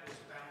of that was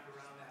bound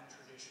around that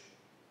tradition.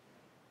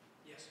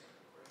 Yes?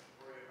 Question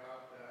for you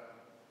about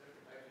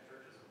different types of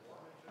churches. A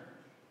Mormon church?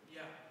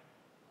 Yeah.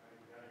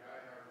 We got a guy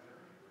in our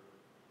Germany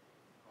group,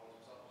 calls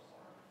himself a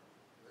Mormon.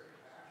 Very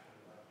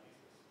passionate about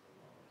Jesus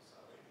and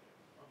salvation.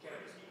 Okay.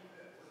 Where does he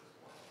fit? What is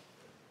Mormon?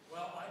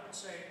 Well, I would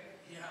say,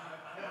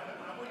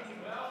 I wouldn't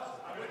even,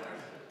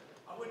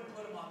 I wouldn't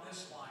put them on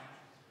this line.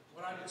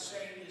 What I would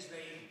say is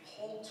they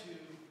hold to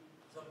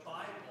the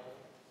Bible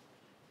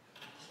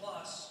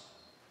plus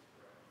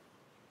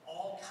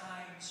all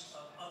kinds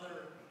of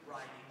other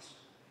writings.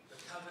 The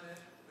covenant,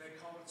 they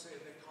call it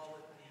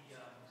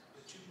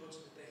the two books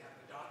that they have,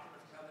 the Doctrine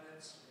of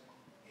Covenants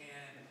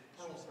and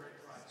Pearls of Great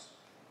Price.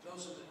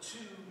 Those are the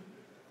two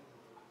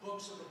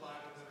books of the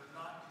Bible that are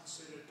not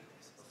considered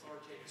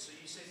authoritative. So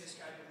you say this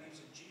guy believes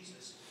in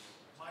Jesus.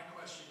 My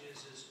question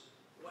is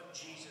what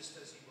Jesus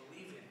does he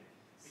believe in?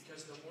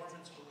 Because the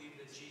Mormons believe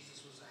that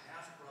Jesus was a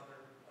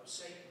half-brother of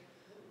Satan.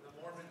 The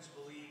Mormons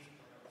believe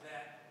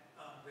that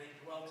they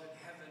dwelt in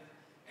heaven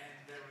and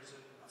there was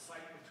a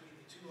fight between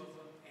the two of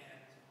them, and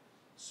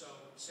so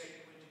Satan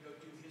went to go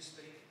do his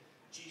thing,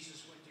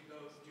 Jesus went to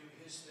go do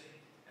his thing,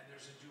 and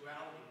there's a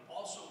duality.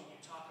 Also, when you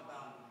talk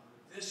about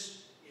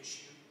this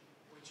issue,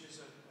 which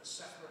is a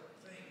separate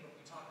thing, but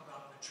we talk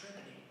about the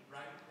Trinity,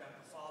 right? You've got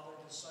the Father,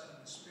 the Son,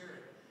 and the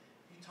Spirit.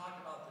 You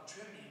talk about the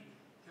Trinity,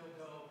 he'll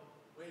go,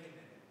 wait a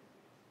minute,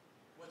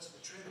 what's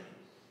the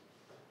Trinity?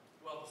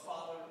 Well, the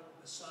Father,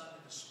 the Son,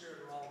 and the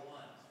Spirit are all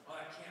one.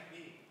 Well, that can't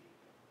be.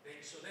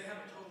 So they have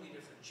a totally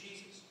different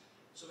Jesus.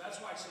 So that's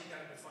why I say you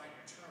got to define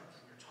your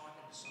terms when you're talking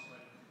to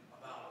somebody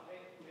about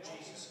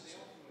Jesus. They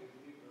ultimately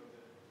believe, though,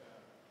 that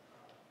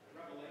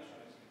Revelation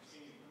is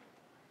continuing,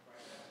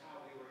 right? That's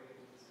how they were able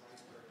to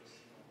decipher it.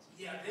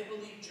 Yeah, they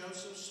believe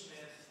Joseph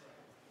Smith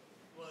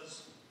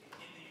was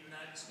in the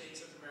United States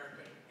of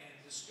America and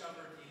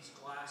discovered these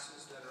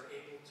glasses that are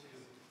able to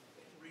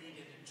read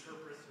and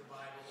interpret the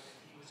Bible, and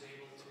he was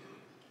able to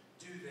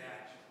do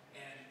that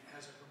and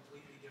has a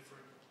completely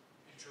different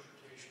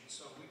interpretation.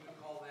 So we would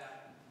call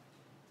that.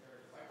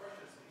 My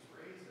question is, he's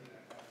raised in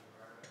that kind of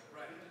environment.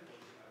 Right. He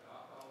didn't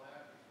adopt all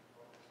that. He's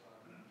focused on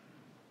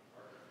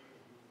partner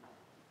people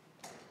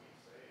who be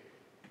saved.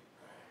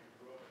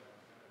 Who grew up in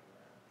that kind of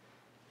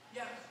environment.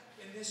 Yeah,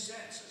 in this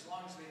sense, as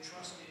long as they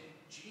trust in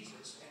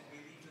Jesus and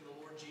believe in the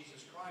Lord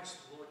Jesus Christ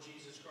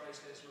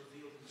as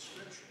revealed in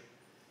Scripture.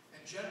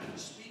 And generally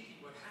speaking,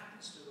 what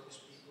happens to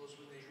those people is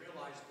when they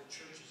realize the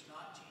church is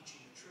not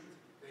teaching the truth,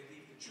 they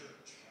leave the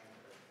church.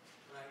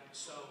 Right?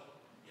 So,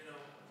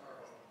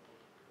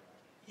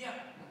 yeah,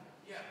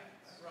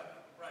 right.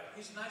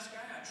 he's a nice guy.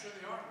 I'm sure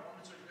they are.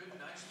 Mormons are good,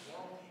 nice,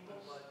 moral people,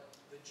 but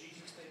the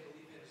Jesus they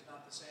believe in is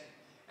not the same.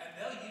 And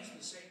they'll use the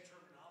same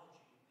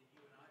terminology that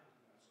you and I would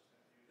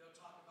use. They'll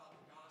talk about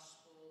the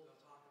gospel.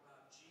 They'll talk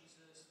about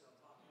Jesus. They'll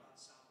talk about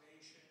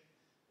salvation.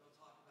 They'll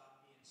talk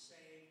about being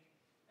saved.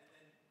 And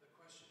then the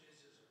question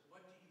is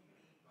what do you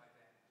mean by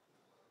that?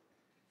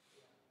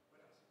 Yeah.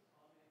 What else?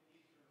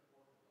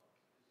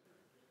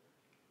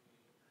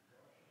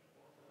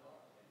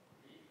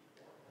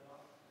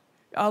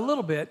 A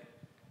little bit.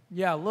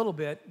 Yeah, a little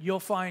bit.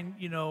 You'll find,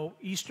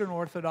 Eastern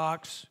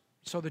Orthodox.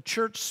 So the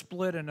church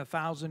split in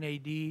 1000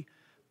 AD. The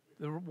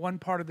one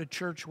part of the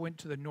church went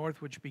to the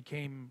north, which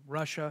became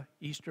Russia,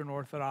 Eastern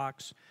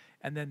Orthodox.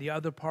 And then the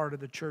other part of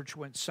the church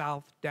went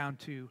south down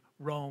to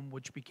Rome,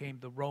 which became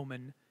the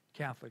Roman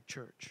Catholic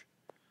Church.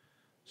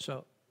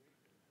 So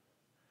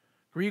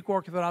Greek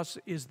Orthodox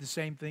is the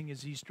same thing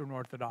as Eastern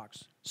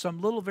Orthodox.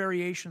 Some little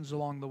variations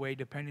along the way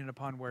depending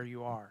upon where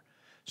you are.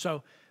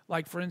 So,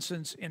 like for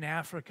instance, in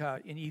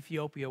Africa, in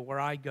Ethiopia, where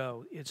I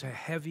go, it's a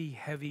heavy,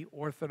 heavy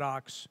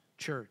Orthodox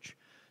church.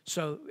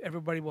 So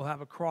everybody will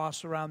have a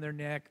cross around their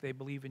neck. They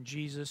believe in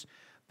Jesus.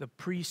 The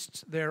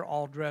priests there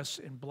all dress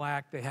in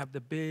black. They have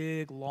the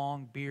big,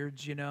 long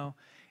beards,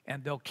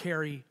 and they'll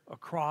carry a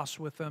cross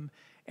with them.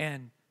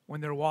 And when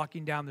they're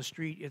walking down the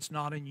street, it's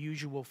not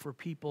unusual for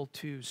people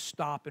to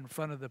stop in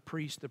front of the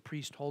priest. The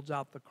priest holds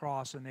out the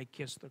cross and they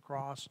kiss the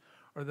cross,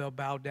 or they'll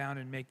bow down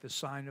and make the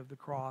sign of the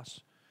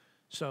cross.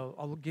 So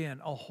again,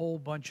 a whole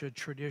bunch of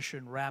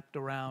tradition wrapped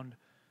around,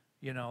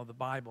 the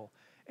Bible.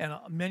 And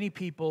many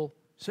people,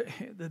 so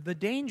the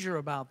danger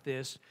about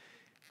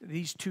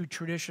these two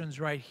traditions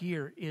right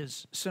here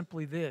is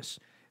simply this.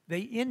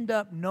 They end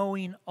up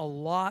knowing a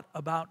lot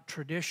about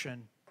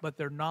tradition, but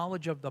their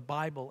knowledge of the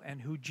Bible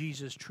and who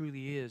Jesus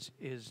truly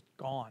is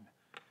gone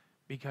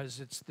because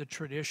it's the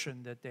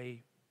tradition that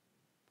they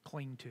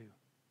cling to.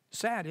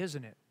 Sad,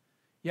 isn't it?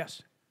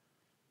 Yes?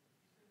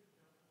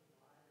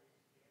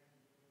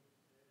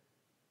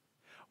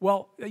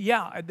 Well,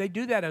 yeah, they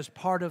do that as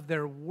part of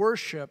their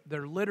worship,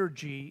 their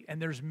liturgy, and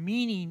there's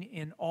meaning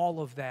in all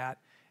of that,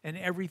 and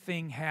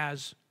everything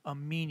has a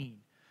meaning.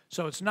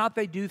 So it's not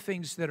they do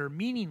things that are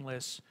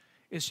meaningless,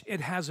 it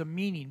has a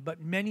meaning,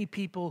 but many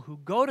people who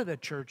go to the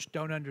church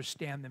don't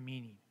understand the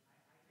meaning.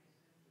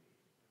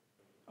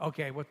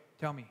 Okay,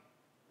 tell me.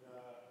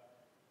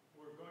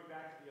 We're going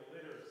back to the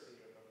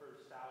illiteracy of the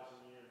first 1,000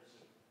 years,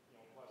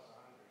 plus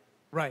 100.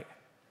 Right.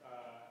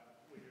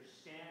 When you're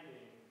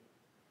standing,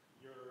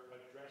 you're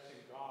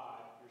addressing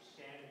God, you're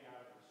standing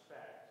out of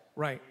respect.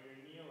 Right. When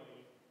you're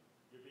kneeling,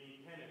 you're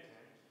being penitent.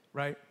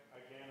 Right.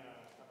 Again,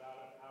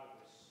 out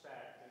of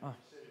respect, and you're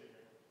sitting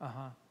here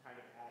kind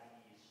of at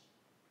ease.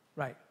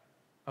 Right.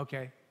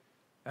 Okay.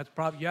 That's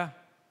probably,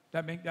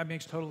 that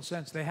makes total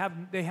sense. They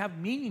have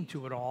meaning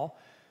to it all,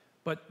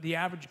 but the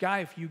average guy,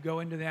 if you go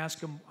in and ask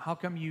them, how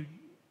come you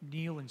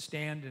kneel and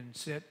stand and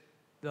sit,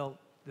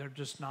 they're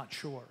just not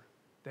sure.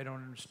 They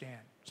don't understand.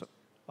 So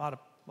a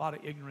lot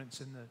of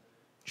ignorance in the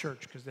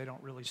church because they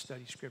don't really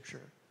study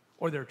Scripture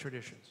or their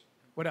traditions.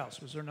 What else?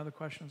 Was there another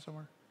question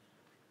somewhere?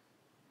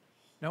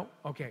 No?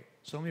 Okay.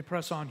 So let me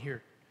press on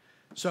here.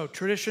 So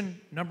tradition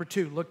number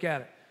 2, look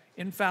at it.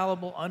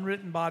 Infallible,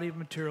 unwritten body of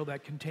material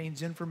that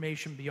contains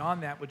information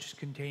beyond that which is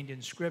contained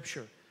in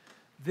Scripture.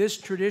 This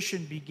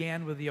tradition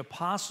began with the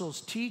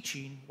apostles'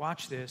 teaching,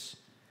 watch this,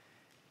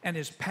 and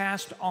is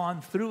passed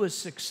on through a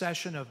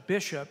succession of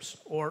bishops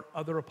or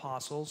other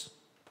apostles,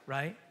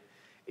 right?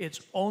 It's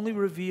only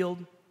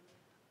revealed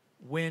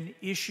when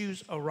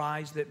issues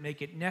arise that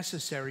make it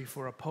necessary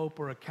for a pope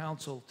or a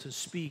council to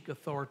speak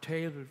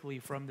authoritatively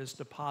from this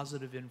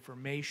deposit of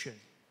information,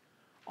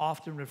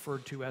 often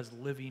referred to as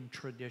living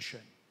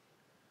tradition.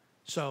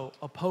 So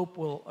a pope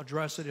will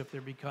address it if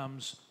there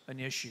becomes an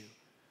issue.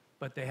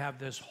 But they have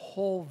this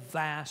whole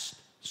vast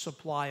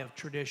supply of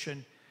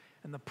tradition.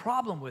 And the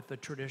problem with the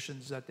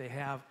traditions that they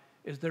have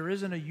is there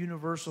isn't a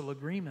universal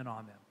agreement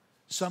on them.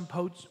 Some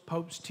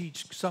popes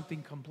teach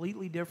something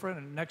completely different,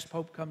 and the next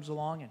pope comes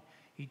along and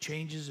he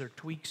changes or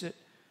tweaks it,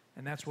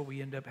 and that's where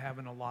we end up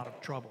having a lot of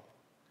trouble.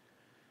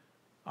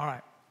 All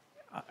right.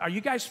 Are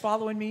you guys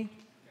following me?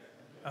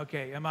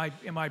 Okay. Am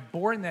I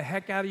boring the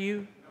heck out of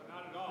you? No,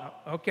 not at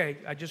all. Okay.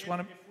 I just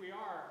want to... If we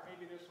are,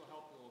 maybe this will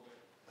help a little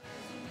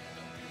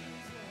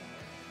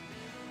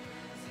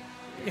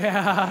bit.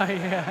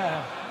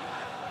 Yeah.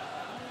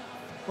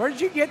 Where did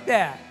you get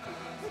that?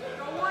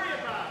 Don't worry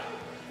about it.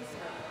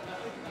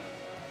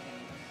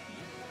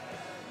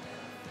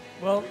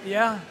 Well,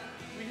 yeah.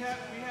 We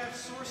have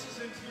sources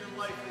into your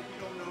life that you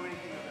don't know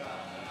anything about.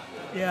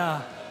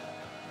 Yeah.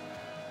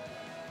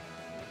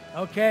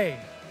 Okay.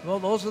 Well,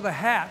 those are the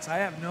hats. I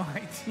have no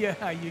idea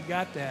how you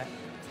got that.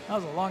 That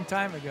was a long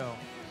time ago.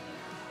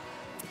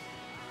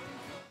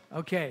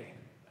 Okay.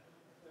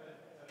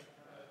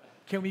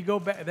 Can we go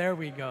back? There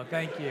we go.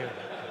 Thank you.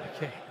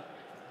 Okay.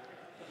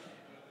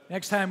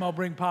 Next time I'll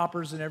bring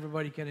poppers and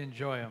everybody can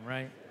enjoy them,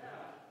 right?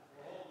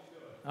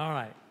 All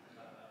right.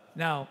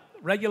 Now,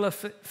 regula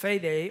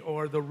fide,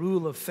 or the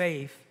rule of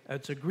faith,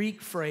 it's a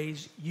Greek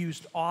phrase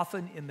used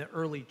often in the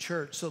early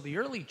church. So the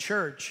early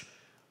church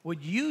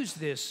would use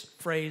this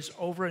phrase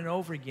over and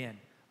over again.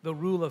 The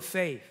rule of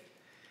faith,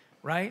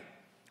 right,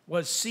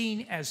 was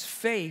seen as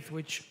faith,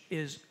 which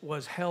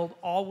was held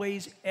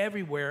always,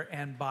 everywhere,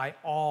 and by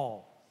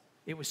all.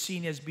 It was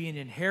seen as being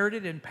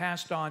inherited and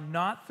passed on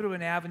not through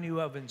an avenue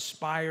of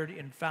inspired,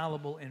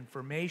 infallible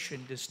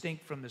information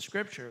distinct from the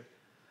Scripture,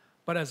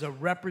 but as a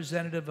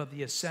representative of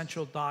the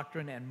essential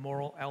doctrine and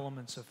moral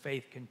elements of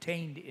faith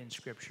contained in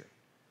Scripture.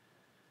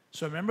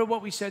 So remember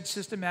what we said,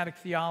 systematic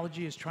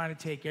theology is trying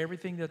to take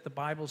everything that the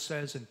Bible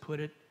says and put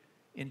it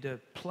into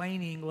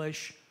plain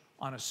English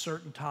on a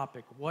certain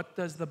topic. What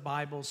does the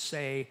Bible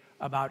say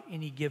about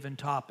any given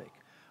topic?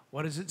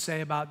 What does it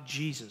say about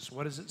Jesus?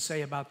 What does it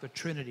say about the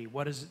Trinity?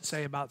 What does it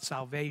say about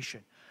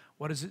salvation?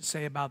 What does it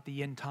say about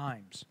the end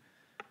times?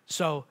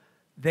 So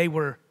they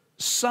were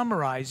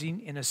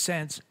summarizing, in a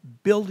sense,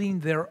 building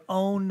their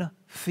own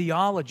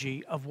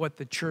theology of what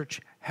the church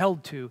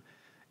held to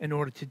in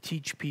order to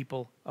teach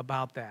people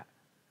about that.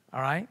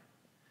 All right?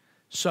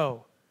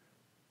 So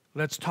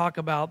let's talk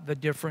about the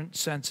different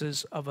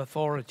senses of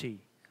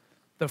authority.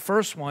 The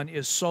first one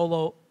is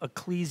solo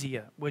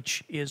ecclesia,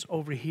 which is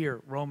over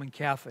here, Roman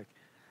Catholic.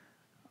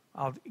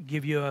 I'll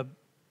give you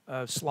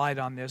a slide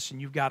on this,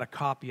 and you've got a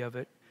copy of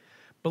it.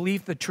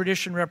 Belief the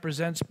tradition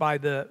represents by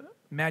the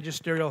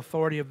magisterial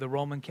authority of the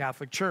Roman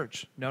Catholic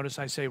Church. Notice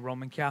I say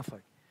Roman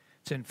Catholic.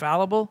 It's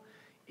infallible,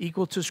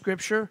 equal to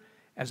Scripture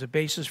as a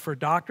basis for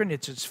doctrine.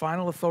 It's its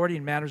final authority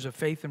in matters of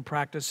faith and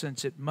practice,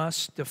 since it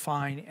must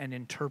define and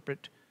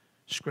interpret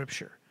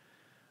Scripture.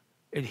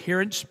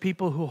 Adherents,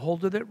 people who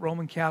hold to it,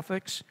 Roman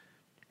Catholics,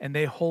 and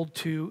they hold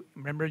to,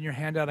 remember in your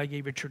handout I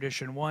gave you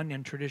tradition 1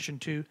 and tradition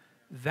 2,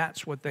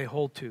 that's what they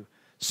hold to.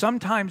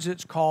 Sometimes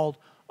it's called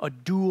a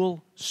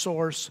dual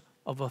source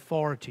of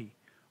authority.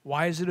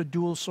 Why is it a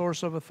dual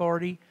source of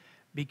authority?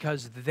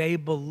 Because they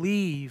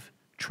believe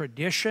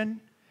tradition,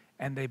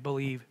 and they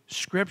believe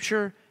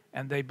Scripture,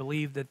 and they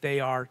believe that they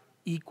are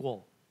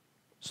equal.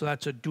 So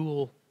that's a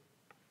dual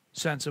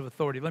sense of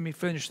authority. Let me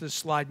finish this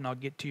slide and I'll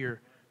get to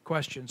your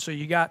question. So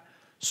you got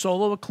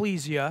solo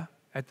ecclesia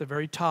at the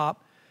very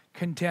top.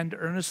 Contend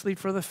earnestly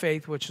for the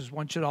faith, which is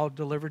once it all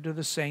delivered to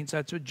the saints.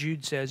 That's what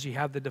Jude says. You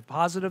have the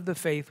deposit of the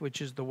faith,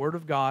 which is the Word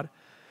of God.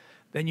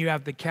 Then you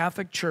have the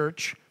Catholic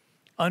Church,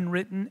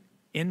 unwritten,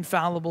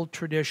 infallible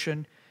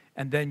tradition.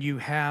 And then you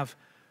have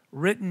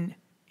written,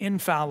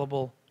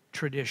 infallible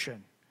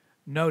tradition.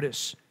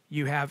 Notice,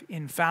 you have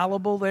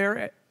infallible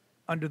there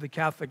under the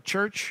Catholic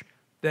Church,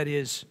 that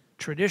is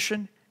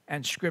tradition,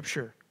 and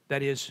Scripture,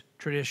 that is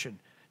tradition.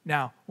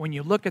 Now, when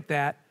you look at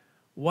that,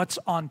 what's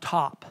on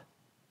top?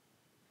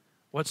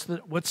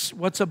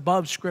 What's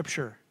above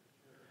Scripture?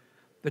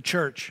 The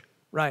church,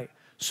 right.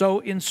 So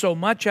in so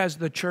much as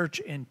the church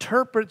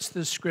interprets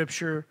the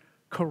Scripture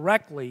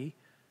correctly,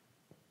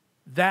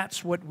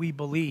 that's what we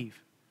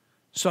believe.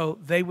 So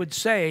they would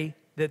say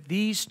that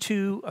these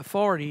two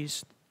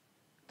authorities,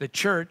 the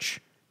church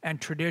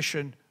and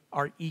tradition,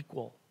 are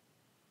equal.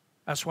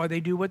 That's why they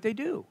do what they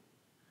do.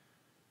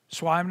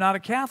 That's why I'm not a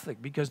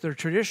Catholic, because their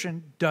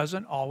tradition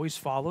doesn't always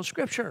follow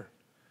Scripture.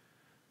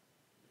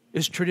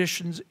 Is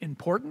traditions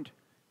important?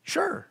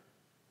 Sure.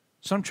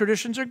 Some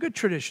traditions are good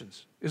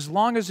traditions, as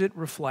long as it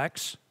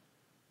reflects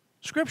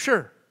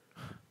Scripture.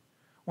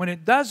 When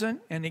it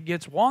doesn't and it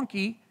gets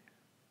wonky,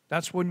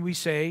 that's when we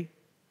say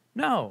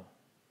no.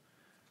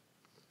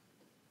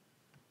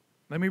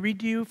 Let me read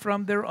to you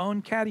from their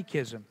own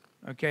catechism,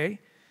 okay?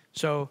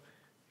 So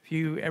if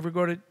you ever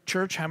go to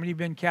church, how many have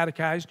been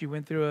catechized? You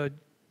went through a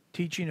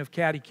teaching of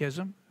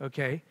catechism,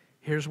 okay?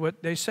 Here's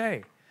what they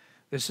say.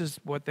 This is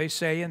what they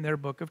say in their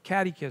book of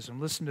catechism.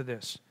 Listen to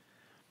this.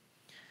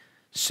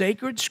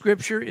 Sacred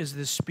Scripture is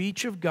the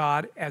speech of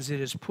God as it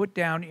is put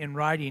down in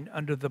writing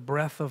under the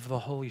breath of the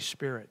Holy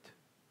Spirit.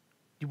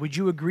 Would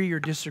you agree or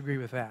disagree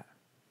with that?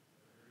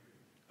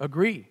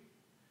 Agree.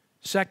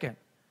 Second,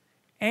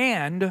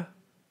 and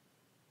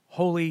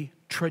Holy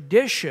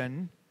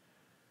Tradition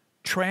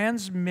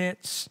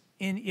transmits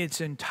in its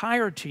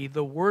entirety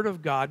the Word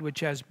of God, which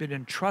has been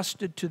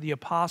entrusted to the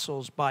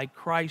apostles by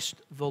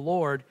Christ the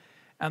Lord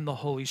and the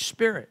Holy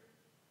Spirit.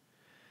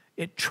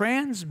 It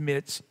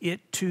transmits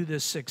it to the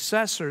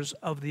successors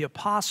of the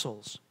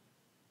apostles,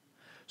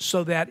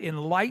 so that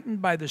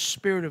enlightened by the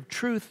Spirit of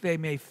truth, they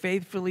may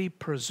faithfully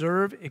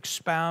preserve,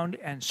 expound,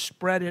 and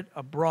spread it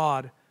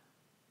abroad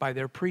by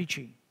their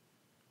preaching.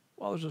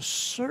 Well, there's a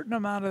certain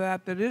amount of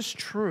that is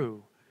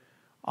true.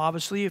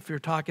 Obviously, if you're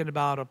talking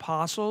about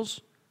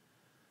apostles,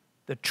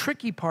 the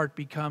tricky part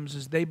becomes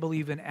is they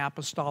believe in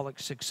apostolic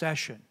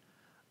succession.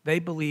 They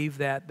believe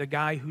that the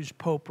guy who's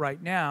pope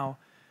right now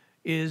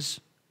is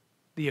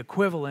the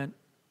equivalent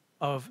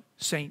of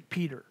St.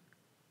 Peter,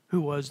 who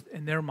was,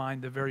 in their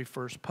mind, the very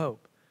first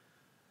pope.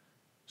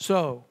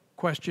 So,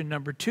 question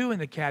number 2 in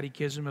the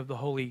Catechism of the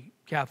Holy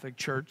Catholic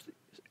Church,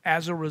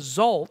 as a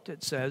result,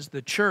 it says,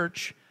 the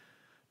church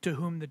to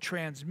whom the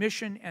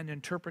transmission and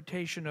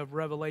interpretation of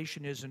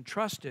revelation is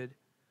entrusted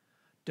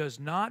does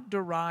not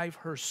derive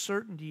her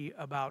certainty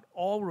about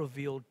all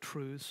revealed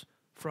truths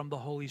from the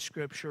Holy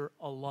Scripture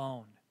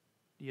alone.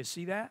 Do you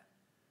see that?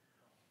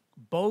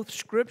 both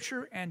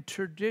Scripture and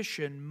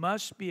tradition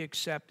must be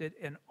accepted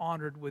and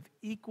honored with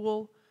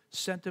equal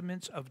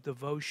sentiments of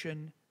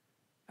devotion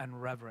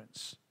and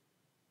reverence.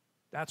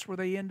 That's where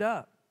they end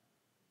up.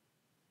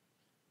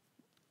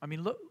 I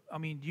mean, look. I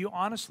mean, do you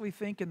honestly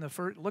think in the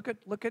first look at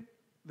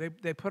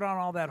they put on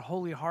all that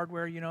holy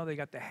hardware? You know, they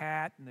got the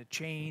hat and the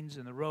chains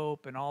and the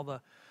rope and all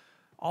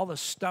the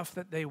stuff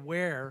that they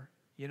wear.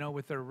 You know,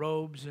 with their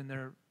robes and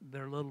their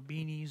little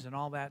beanies and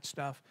all that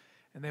stuff.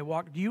 And they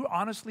walk. Do you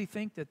honestly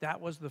think that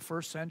was the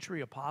first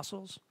century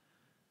apostles?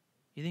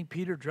 You think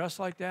Peter dressed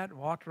like that and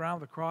walked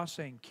around with a cross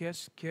saying,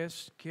 kiss,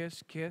 kiss,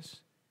 kiss, kiss?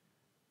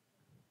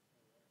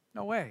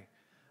 No way.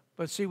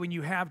 But see, when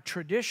you have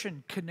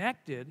tradition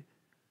connected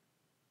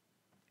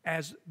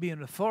as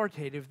being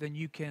authoritative, then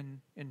you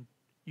can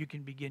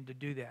begin to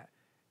do that.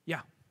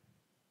 Yeah.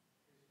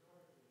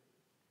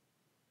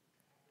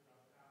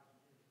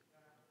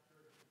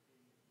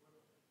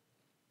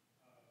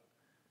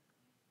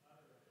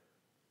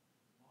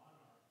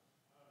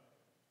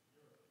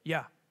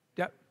 Yeah.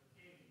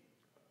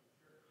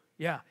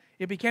 Yeah.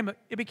 It became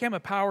a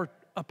power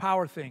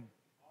thing.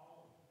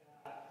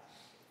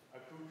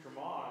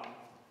 Accoutrement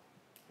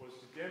was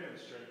to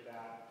demonstrate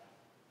that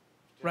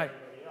to Right.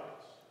 everybody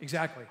else.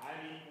 Exactly.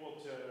 I'm equal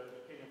to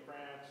the King of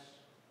France,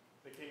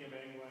 the King of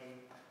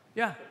England,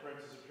 Yeah. the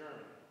Princes of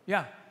Germany.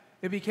 Yeah.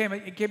 It became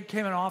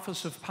an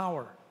office of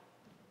power,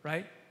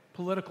 right?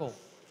 Political.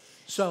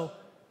 So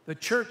the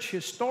church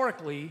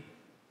historically,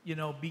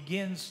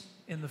 begins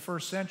in the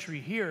first century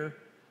here,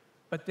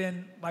 but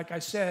then, like I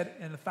said,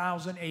 in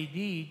 1000 AD,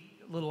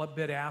 a little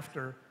bit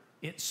after,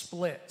 it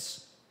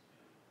splits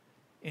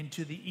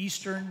into the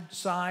eastern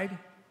side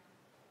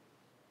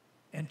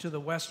and to the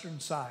western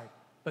side.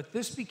 But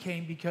this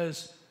became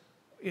because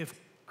if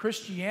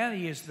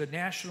Christianity is the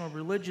national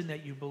religion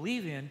that you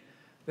believe in,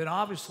 then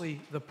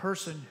obviously the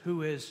person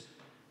who is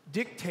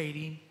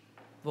dictating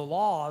the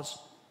laws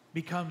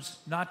becomes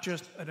not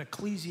just an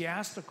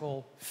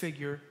ecclesiastical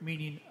figure,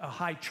 meaning a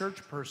high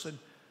church person,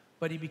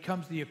 but he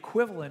becomes the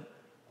equivalent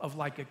of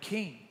like a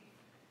king.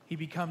 He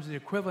becomes the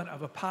equivalent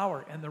of a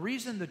power. And the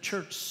reason the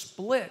church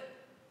split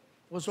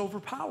was over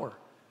power.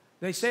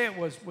 They say it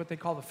was what they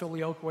call the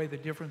filioque, the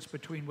difference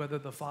between whether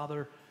the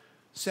Father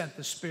sent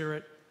the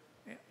Spirit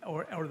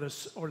or the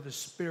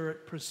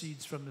Spirit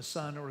proceeds from the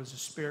Son, or as the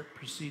Spirit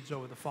proceeds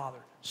over the Father.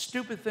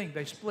 Stupid thing,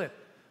 they split.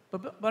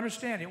 But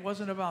understand, it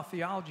wasn't about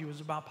theology, it was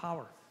about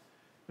power.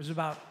 It was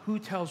about who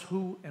tells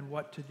who and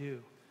what to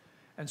do.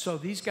 And so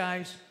these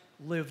guys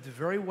lived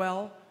very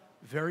well,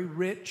 very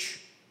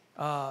rich,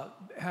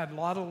 had a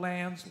lot of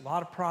lands, a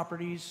lot of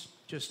properties,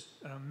 just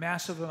a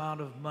massive amount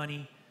of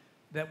money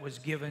that was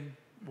given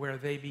where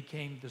they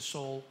became the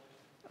sole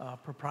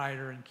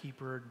proprietor and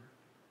keeper and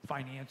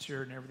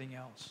financier and everything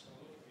else.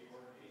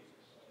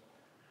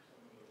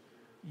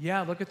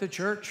 Yeah, look at the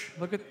church.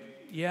 Look at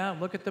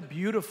the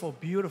beautiful,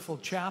 beautiful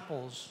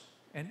chapels.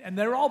 And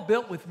they're all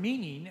built with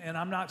meaning, and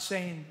I'm not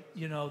saying,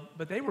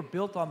 but they were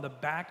built on the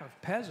back of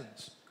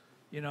peasants,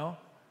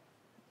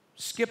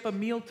 Skip a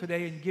meal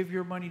today and give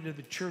your money to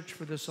the church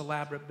for this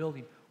elaborate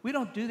building. We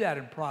don't do that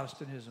in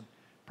Protestantism.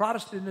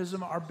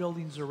 Protestantism, our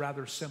buildings are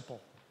rather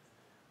simple.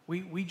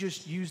 We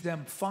just use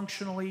them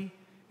functionally,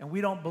 and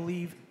we don't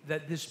believe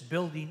that this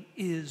building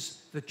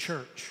is the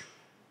church.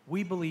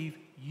 We believe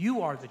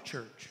you are the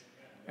church.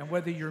 And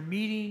whether you're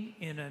meeting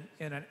in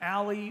an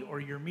alley or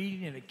you're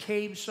meeting in a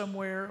cave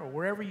somewhere or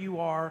wherever you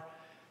are,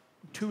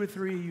 2 or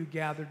 3 of you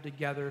gathered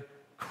together,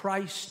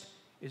 Christ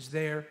is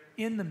there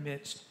in the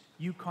midst.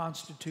 You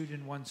constitute,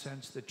 in one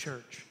sense, the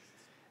church.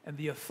 And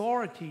the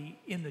authority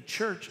in the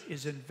church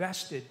is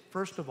invested,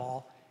 first of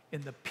all,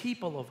 in the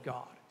people of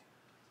God,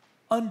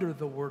 under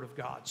the Word of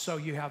God. So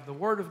you have the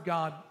Word of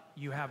God,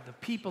 you have the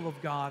people of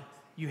God,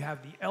 you have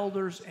the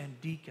elders and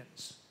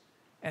deacons,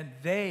 and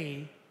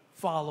they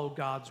follow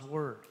God's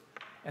Word.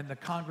 And the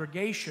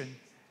congregation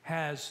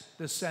has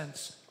the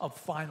sense of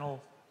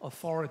final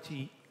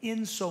authority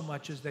in so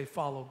much as they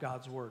follow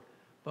God's Word.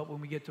 But when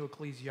we get to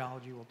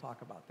ecclesiology, we'll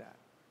talk about that.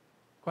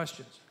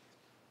 Questions?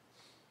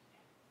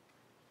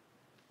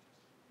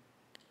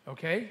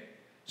 Okay,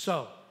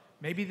 so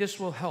maybe this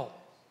will help.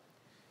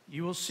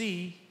 You will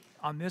see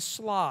on this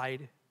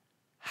slide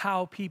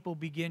how people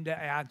begin to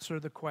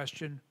answer the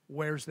question,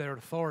 where's their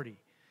authority?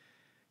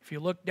 If you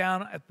look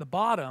down at the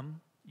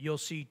bottom, you'll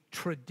see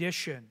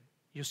tradition.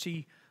 You'll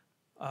see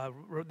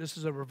this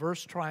is a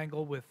reverse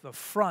triangle with the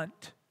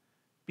front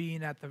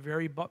being at the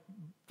very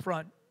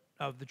front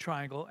of the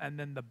triangle, and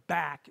then the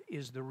back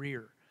is the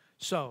rear.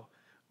 So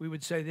we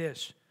would say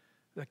this.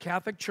 The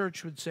Catholic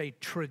Church would say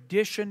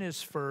tradition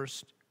is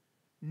first,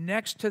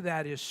 next to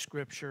that is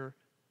Scripture,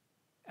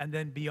 and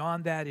then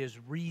beyond that is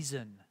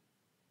reason.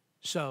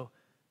 So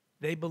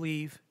they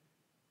believe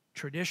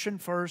tradition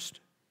first,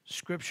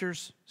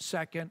 Scriptures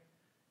second,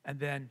 and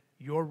then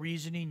your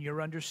reasoning,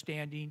 your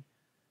understanding,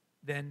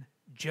 then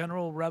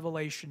general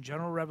revelation.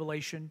 General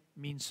revelation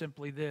means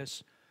simply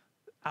this.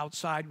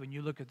 Outside, when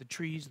you look at the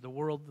trees, the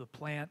world, the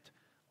plant,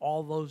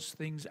 all those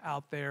things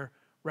out there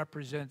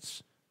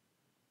represents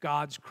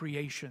God's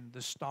creation,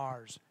 the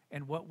stars.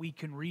 and what we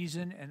can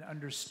reason and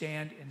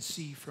understand and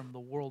see from the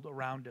world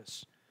around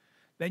us.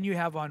 Then you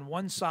have on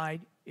one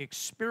side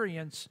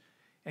experience,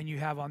 and you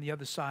have on the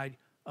other side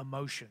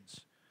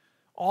emotions.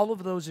 All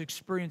of those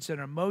experience and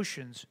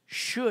emotions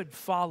should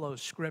follow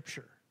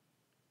Scripture.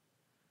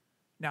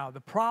 Now,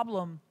 the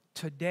problem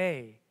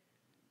today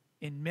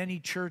in many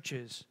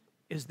churches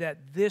is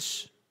that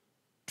this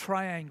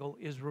triangle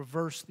is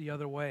reversed the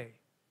other way.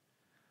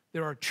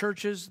 There are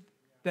churches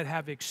that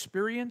have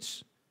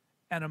experience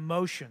and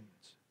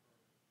emotions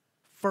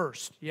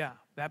first. Yeah,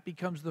 that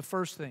becomes the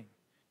first thing.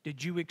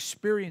 Did you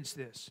experience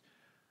this?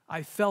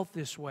 I felt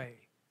this way.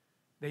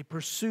 They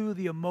pursue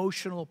the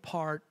emotional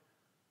part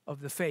of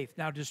the faith.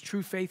 Now, does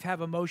true faith have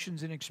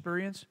emotions and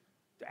experience?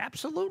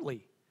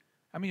 Absolutely.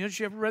 I mean, haven't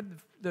you ever read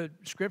the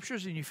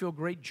Scriptures and you feel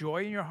great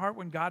joy in your heart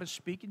when God is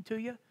speaking to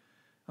you?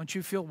 Don't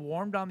you feel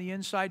warmed on the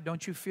inside?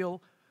 Don't you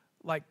feel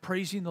like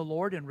praising the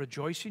Lord and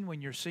rejoicing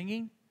when you're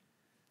singing?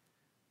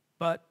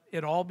 But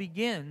it all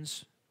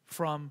begins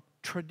from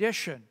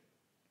tradition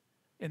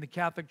in the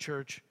Catholic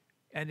Church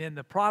and in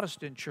the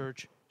Protestant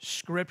Church,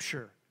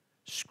 Scripture.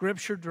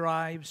 Scripture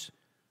drives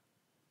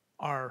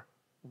our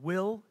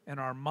will and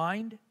our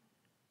mind,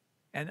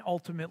 and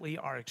ultimately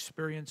our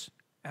experience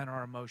and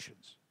our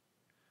emotions.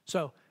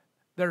 So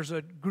there's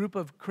a group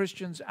of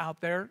Christians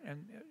out there,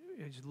 and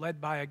it's led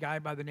by a guy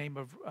by the name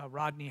of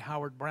Rodney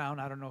Howard Brown.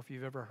 I don't know if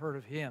you've ever heard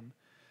of him,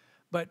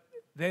 but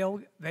they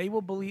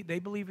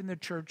believe in the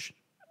church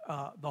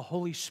the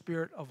Holy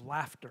Spirit of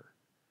laughter.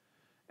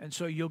 And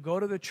so you'll go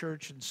to the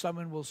church and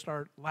someone will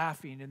start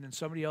laughing, and then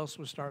somebody else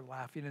will start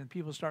laughing, and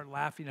people start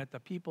laughing at the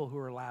people who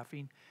are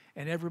laughing,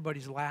 and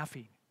everybody's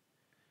laughing,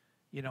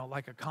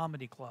 like a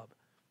comedy club.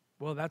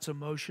 Well, that's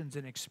emotions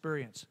and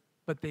experience.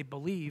 But they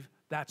believe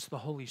that's the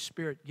Holy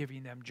Spirit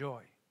giving them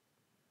joy.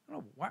 I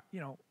don't know what,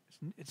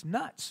 it's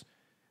nuts.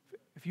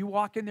 If you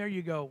walk in there,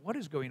 you go, what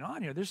is going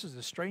on here? This is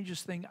the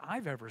strangest thing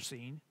I've ever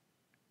seen,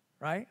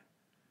 right?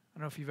 I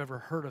don't know if you've ever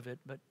heard of it,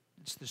 but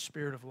it's the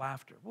spirit of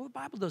laughter. Well, the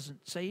Bible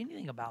doesn't say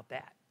anything about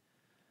that.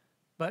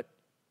 But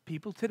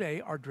people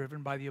today are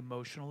driven by the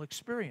emotional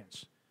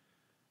experience.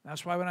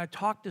 That's why when I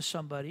talk to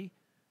somebody,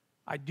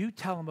 I do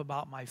tell them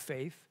about my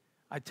faith.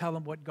 I tell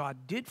them what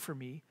God did for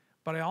me,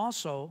 but I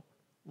also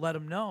let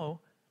them know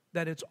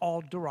that it's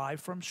all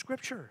derived from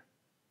Scripture,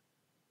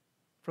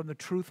 from the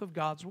truth of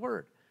God's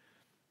Word.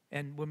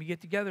 And when we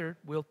get together,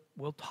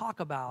 we'll talk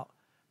about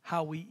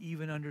how we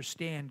even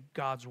understand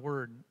God's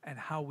Word and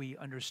how we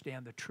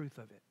understand the truth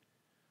of it.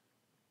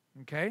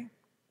 Okay?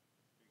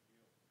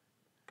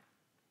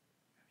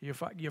 You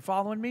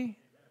following me?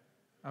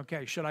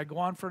 Okay, should I go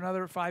on for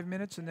another 5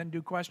 minutes and then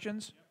do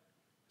questions?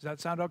 Does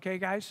that sound okay,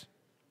 guys?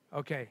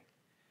 Okay.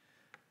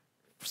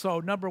 So,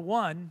 number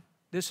one,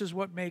 this is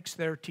what makes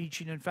their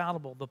teaching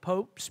infallible. The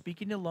Pope,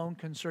 speaking alone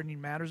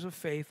concerning matters of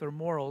faith or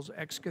morals,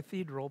 ex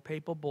cathedra,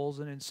 papal bulls,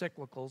 and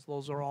encyclicals,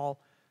 those are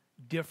all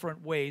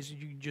different ways.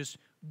 You can just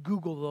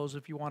Google those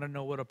if you want to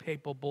know what a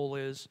papal bull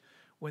is.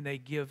 When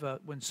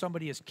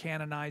somebody is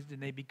canonized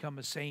and they become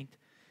a saint,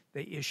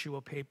 they issue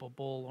a papal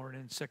bull or an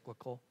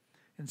encyclical.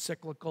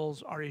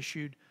 Encyclicals are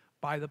issued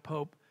by the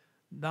Pope,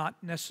 not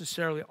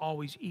necessarily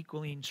always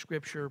equaling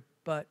Scripture,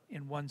 but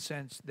in one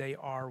sense they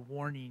are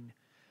warning.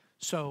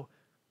 So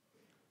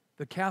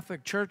the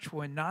Catholic Church,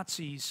 when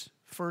Nazis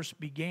first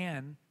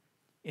began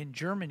in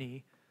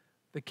Germany,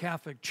 the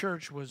Catholic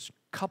Church was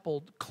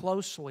coupled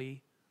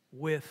closely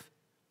with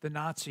the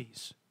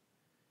Nazis.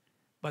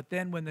 But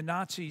then when the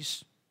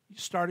Nazis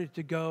started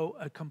to go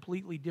a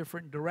completely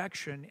different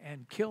direction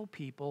and kill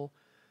people,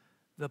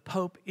 the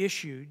Pope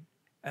issued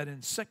an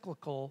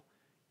encyclical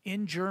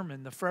in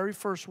German, the very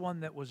first one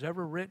that was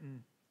ever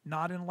written,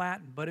 not in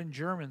Latin, but in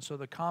German, so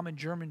the common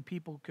German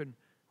people could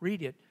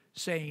read it,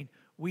 saying,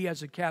 we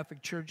as a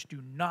Catholic Church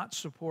do not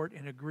support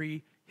and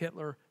agree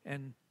Hitler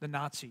and the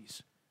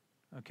Nazis.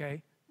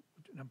 Okay?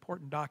 An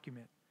important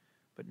document,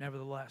 but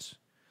nevertheless.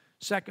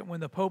 Second, when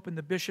the Pope and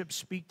the bishops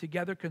speak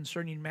together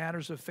concerning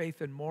matters of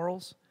faith and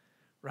morals,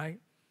 right?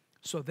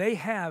 So they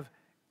have,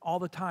 all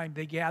the time,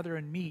 they gather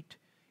and meet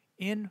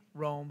in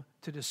Rome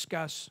to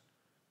discuss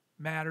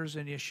matters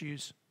and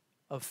issues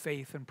of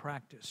faith and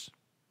practice.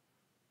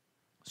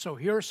 So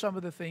here are some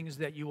of the things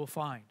that you will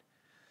find.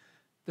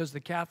 Does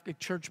the Catholic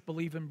Church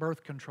believe in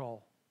birth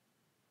control?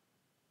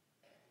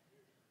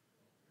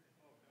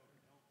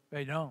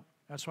 They don't.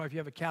 That's why if you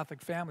have a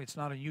Catholic family, it's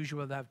not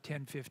unusual to have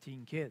 10,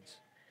 15 kids.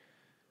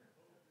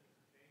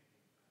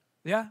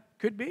 Yeah,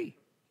 could be.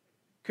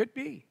 Could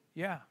be,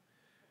 yeah.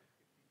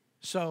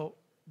 So,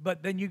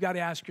 but then you got to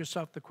ask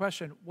yourself the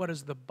question, what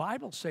does the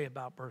Bible say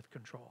about birth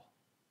control?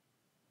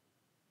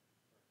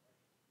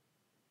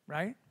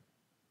 Right?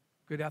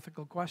 Good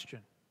ethical question.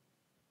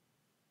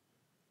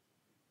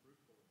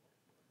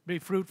 Be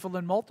fruitful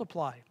and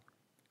multiply.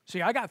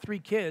 See, I got 3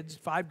 kids,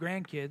 5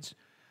 grandkids.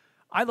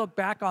 I look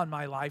back on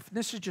my life, and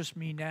this is just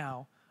me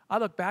now. I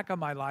look back on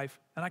my life,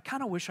 and I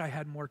kind of wish I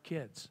had more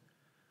kids.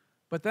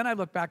 But then I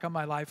look back on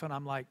my life, and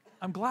I'm like,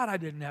 I'm glad I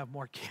didn't have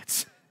more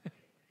kids.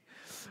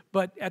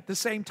 But at the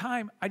same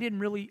time, I didn't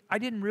really,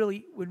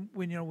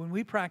 when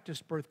we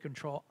practiced birth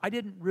control, I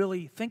didn't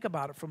really think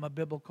about it from a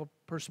biblical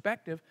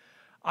perspective.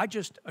 I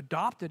just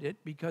adopted it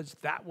because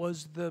that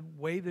was the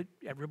way that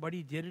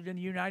everybody did it in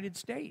the United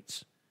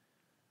States.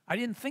 I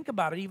didn't think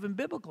about it even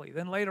biblically.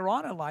 Then later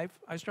on in life,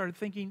 I started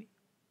thinking,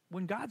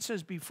 when God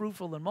says be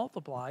fruitful and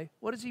multiply,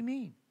 what does he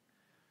mean?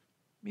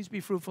 It means be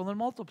fruitful and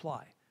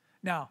multiply.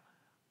 Now,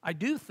 I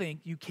do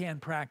think you can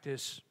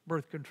practice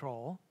birth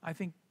control. I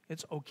think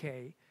it's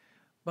okay.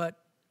 But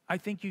I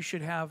think you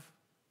should have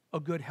a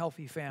good,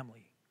 healthy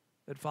family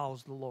that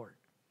follows the Lord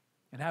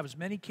and have as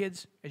many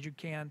kids as you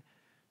can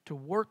to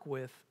work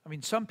with. I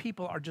mean, some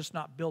people are just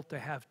not built to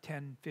have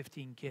 10,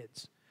 15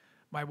 kids.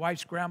 My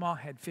wife's grandma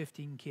had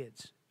 15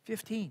 kids.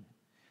 15.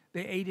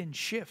 They ate in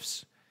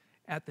shifts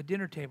at the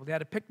dinner table. They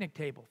had a picnic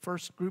table.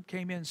 First group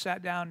came in,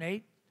 sat down and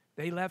ate.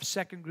 They left.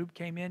 Second group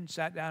came in,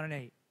 sat down and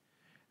ate.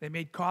 They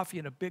made coffee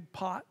in a big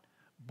pot,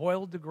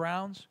 boiled the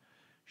grounds,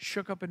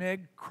 shook up an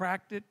egg,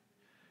 cracked it,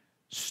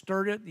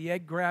 stirred it. The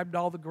egg grabbed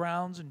all the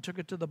grounds and took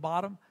it to the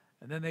bottom.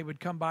 And then they would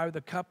come by with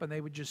a cup and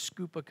they would just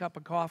scoop a cup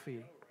of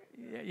coffee.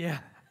 Yeah.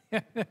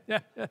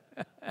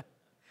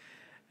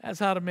 That's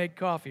how to make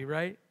coffee,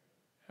 right?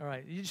 All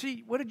right. You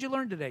see, what did you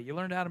learn today? You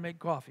learned how to make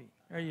coffee.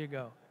 There you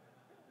go.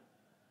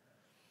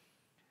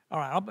 All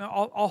right.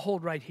 I'll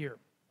hold right here.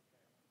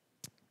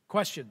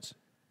 Questions?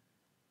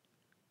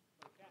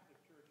 The Catholic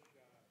Church, in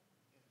a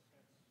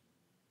sense,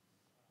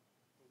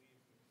 believes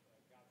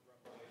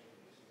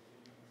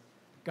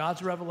that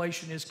God's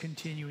revelation is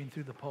continuing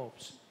through the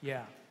popes.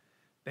 Yeah.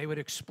 They would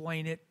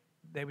explain it.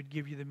 They would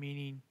give you the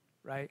meaning,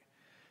 right?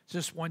 It's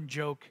just one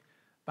joke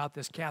about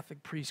this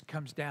Catholic priest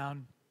comes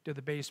down to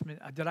the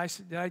basement. Did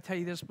I tell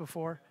you this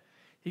before?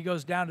 He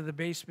goes down to the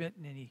basement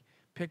and he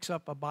picks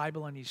up a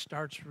Bible and he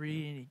starts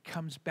reading. And he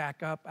comes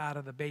back up out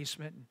of the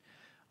basement and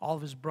all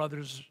of his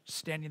brothers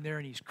standing there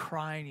and he's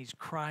crying.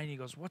 He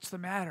goes, "What's the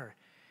matter?"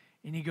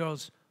 And he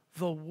goes,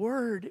 "The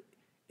word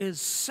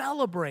is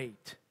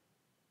celebrate."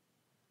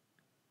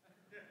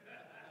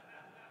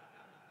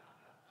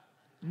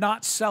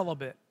 Not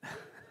celibate.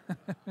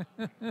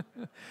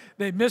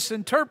 They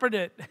misinterpret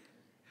it.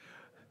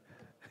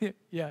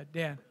 Yeah,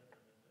 Dan.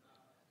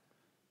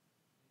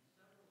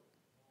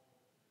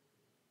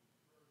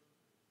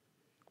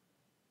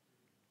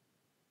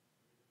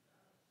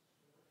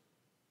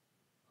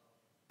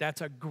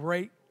 That's a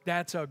great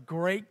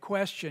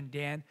question,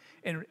 Dan.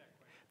 And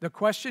the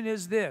question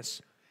is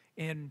this: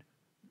 in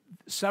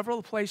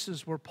several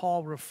places where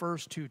Paul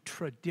refers to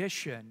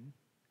tradition,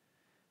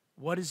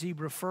 what is he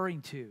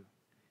referring to?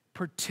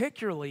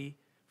 Particularly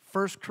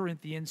 1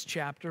 Corinthians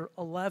chapter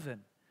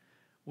 11,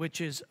 which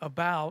is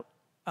about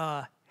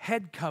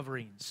head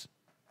coverings.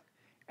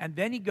 And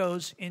then he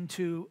goes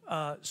into,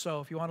 so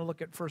if you want to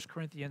look at 1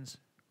 Corinthians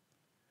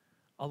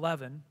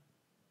 11,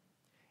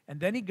 and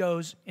then he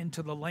goes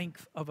into the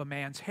length of a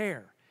man's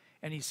hair.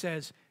 And he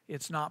says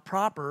it's not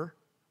proper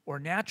or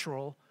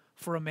natural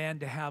for a man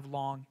to have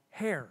long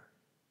hair.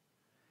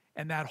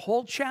 And that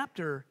whole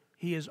chapter,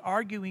 he is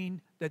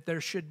arguing that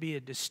there should be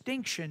a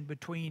distinction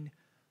between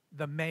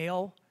the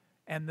male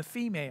and the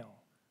female.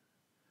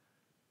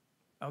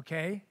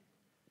 Okay?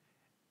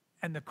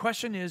 And the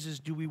question is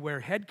do we wear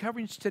head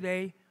coverings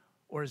today,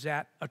 or is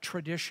that a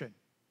tradition?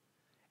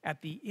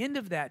 At the end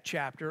of that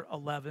chapter,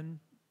 11,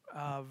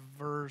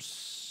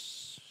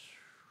 verse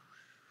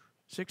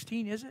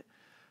 16, is it?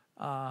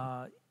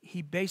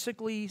 He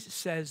basically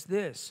says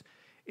this: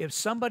 if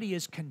somebody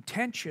is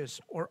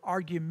contentious or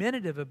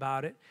argumentative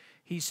about it,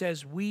 he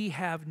says, we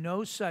have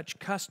no such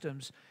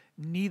customs,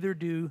 neither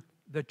do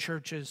the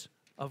churches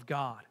of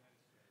God.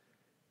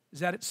 Is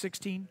that at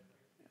 16?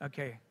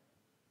 Okay.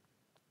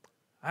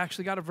 I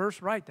actually got a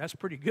verse right. That's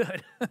pretty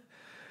good.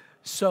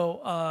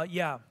 So,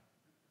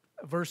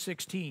 verse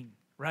 16,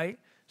 right?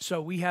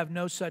 So we have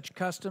no such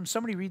custom.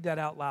 Somebody read that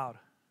out loud.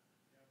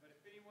 Yeah, but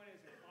if anyone is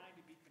inclined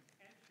to be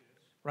contentious,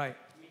 right,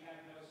 we have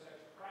no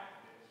such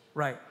practice,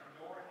 right,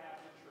 nor have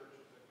the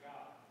churches of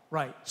God.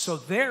 right. So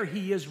there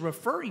he is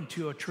referring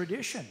to a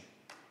tradition.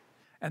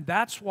 And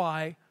that's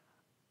why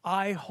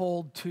I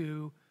hold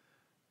to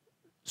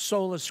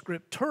sola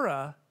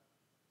scriptura,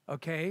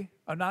 okay?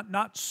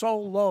 Not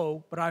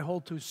solo, but I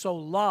hold to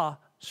sola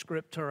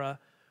scriptura,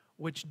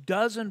 which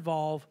does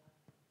involve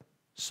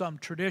some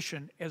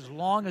tradition, as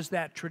long as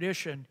that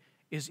tradition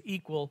is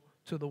equal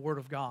to the Word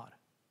of God.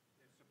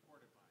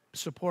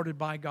 Supported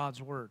by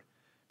God's Word.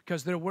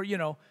 Because there were,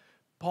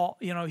 Paul,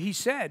 he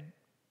said,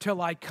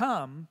 till I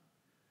come,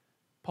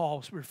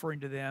 Paul's referring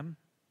to them.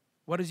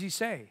 What does he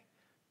say?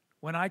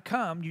 When I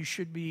come, you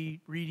should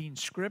be reading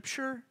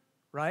Scripture,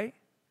 right?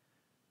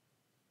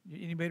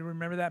 Anybody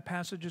remember that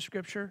passage of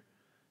Scripture?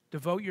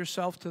 Devote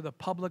yourself to the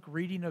public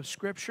reading of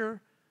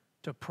Scripture,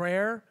 to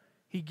prayer.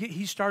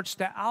 He starts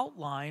to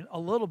outline a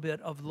little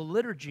bit of the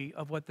liturgy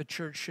of what the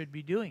church should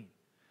be doing.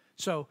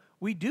 So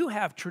we do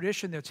have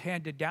tradition that's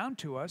handed down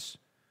to us.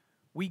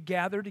 We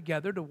gather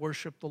together to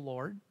worship the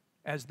Lord,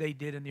 as they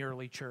did in the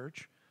early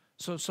church.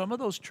 So some of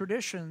those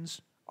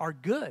traditions are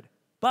good,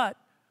 but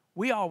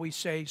we always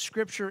say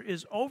Scripture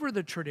is over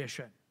the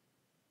tradition.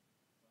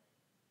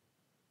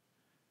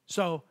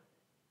 So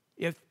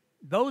if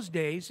those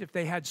days, if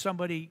they had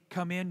somebody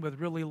come in with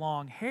really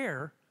long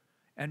hair,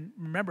 and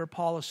remember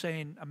Paul is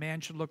saying a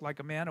man should look like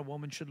a man, a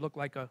woman should look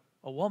like a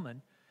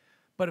woman.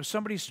 But if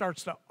somebody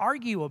starts to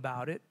argue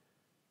about it,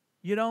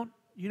 you don't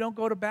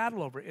go to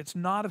battle over it. It's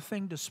not a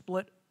thing to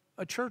split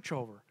a church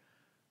over.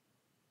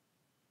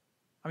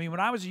 I mean, when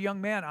I was a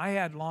young man, I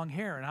had long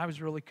hair, and I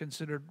was really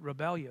considered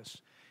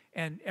rebellious.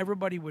 And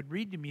everybody would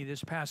read to me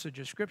this passage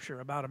of Scripture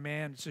about a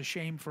man, it's a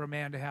shame for a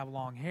man to have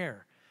long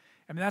hair.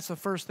 I mean, that's the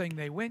first thing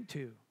they went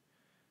to.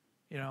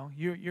 You know,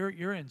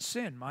 you're in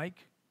sin,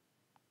 Mike.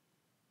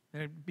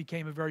 And it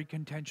became a very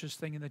contentious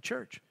thing in the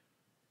church.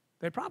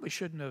 They probably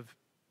shouldn't have,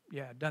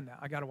 done that.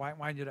 I got to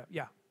wind it up.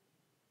 Yeah.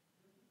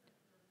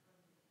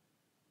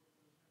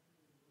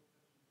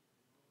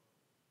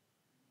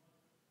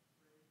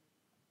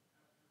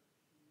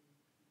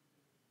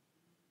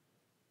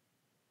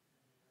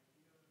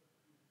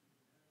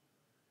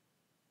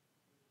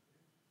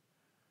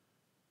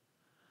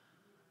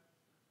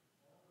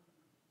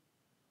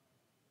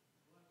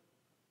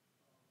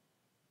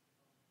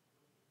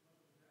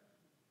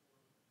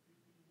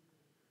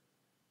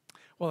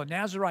 Well, a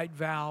Nazirite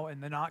vow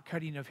and the not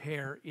cutting of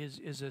hair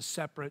is a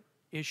separate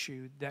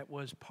issue that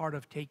was part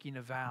of taking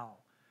a vow.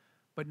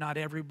 But not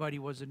everybody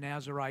was a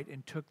Nazirite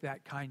and took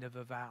that kind of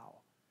a vow.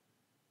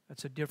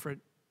 That's a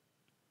different.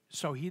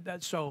 So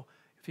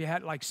if you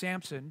had, like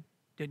Samson,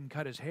 didn't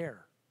cut his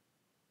hair,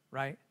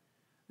 right?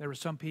 There were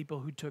some people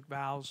who took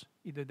vows,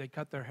 either they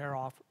cut their hair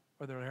off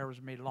or their hair was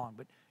made long.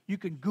 But you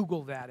can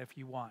Google that if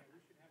you want.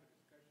 We should have a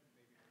discussion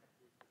maybe in a couple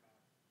weeks about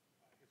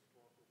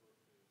historical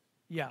versus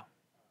Yeah. commandments,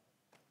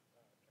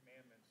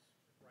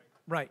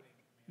 Right.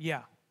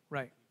 Yeah,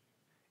 right.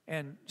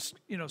 And,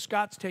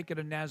 Scott's taken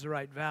a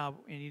Nazirite vow,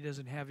 and he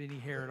doesn't have any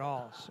hair at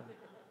all. So.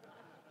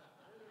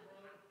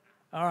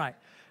 All right.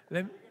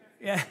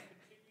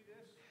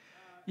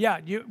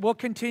 We'll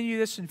continue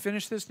this and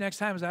finish this next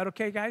time. Is that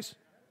okay, guys?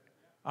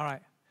 All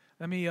right.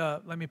 Let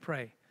me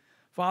pray.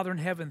 Father in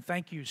heaven,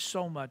 thank you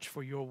so much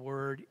for your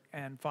word.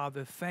 And,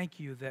 Father, thank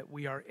you that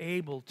we are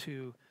able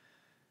to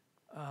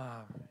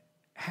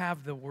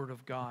have the word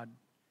of God.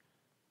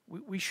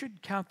 We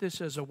should count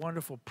this as a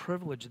wonderful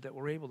privilege that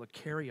we're able to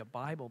carry a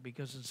Bible,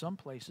 because in some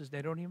places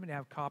they don't even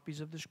have copies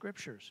of the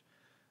Scriptures.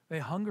 They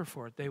hunger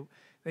for it. They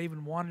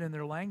even want it in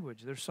their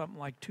language. There's something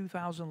like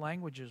 2,000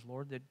 languages,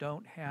 Lord, that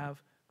don't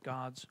have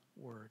God's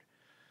Word.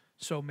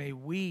 So may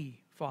we,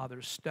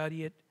 Father,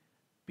 study it,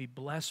 be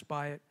blessed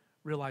by it,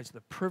 realize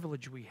the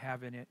privilege we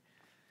have in it.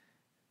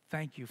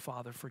 Thank you,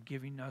 Father, for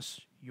giving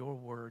us your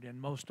Word. And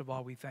most of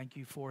all, we thank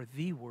you for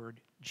the Word,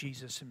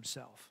 Jesus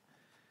himself.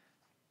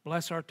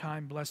 Bless our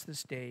time, bless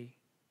this day.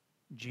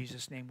 In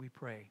Jesus' name we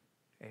pray.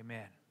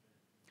 Amen.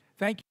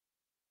 Thank you.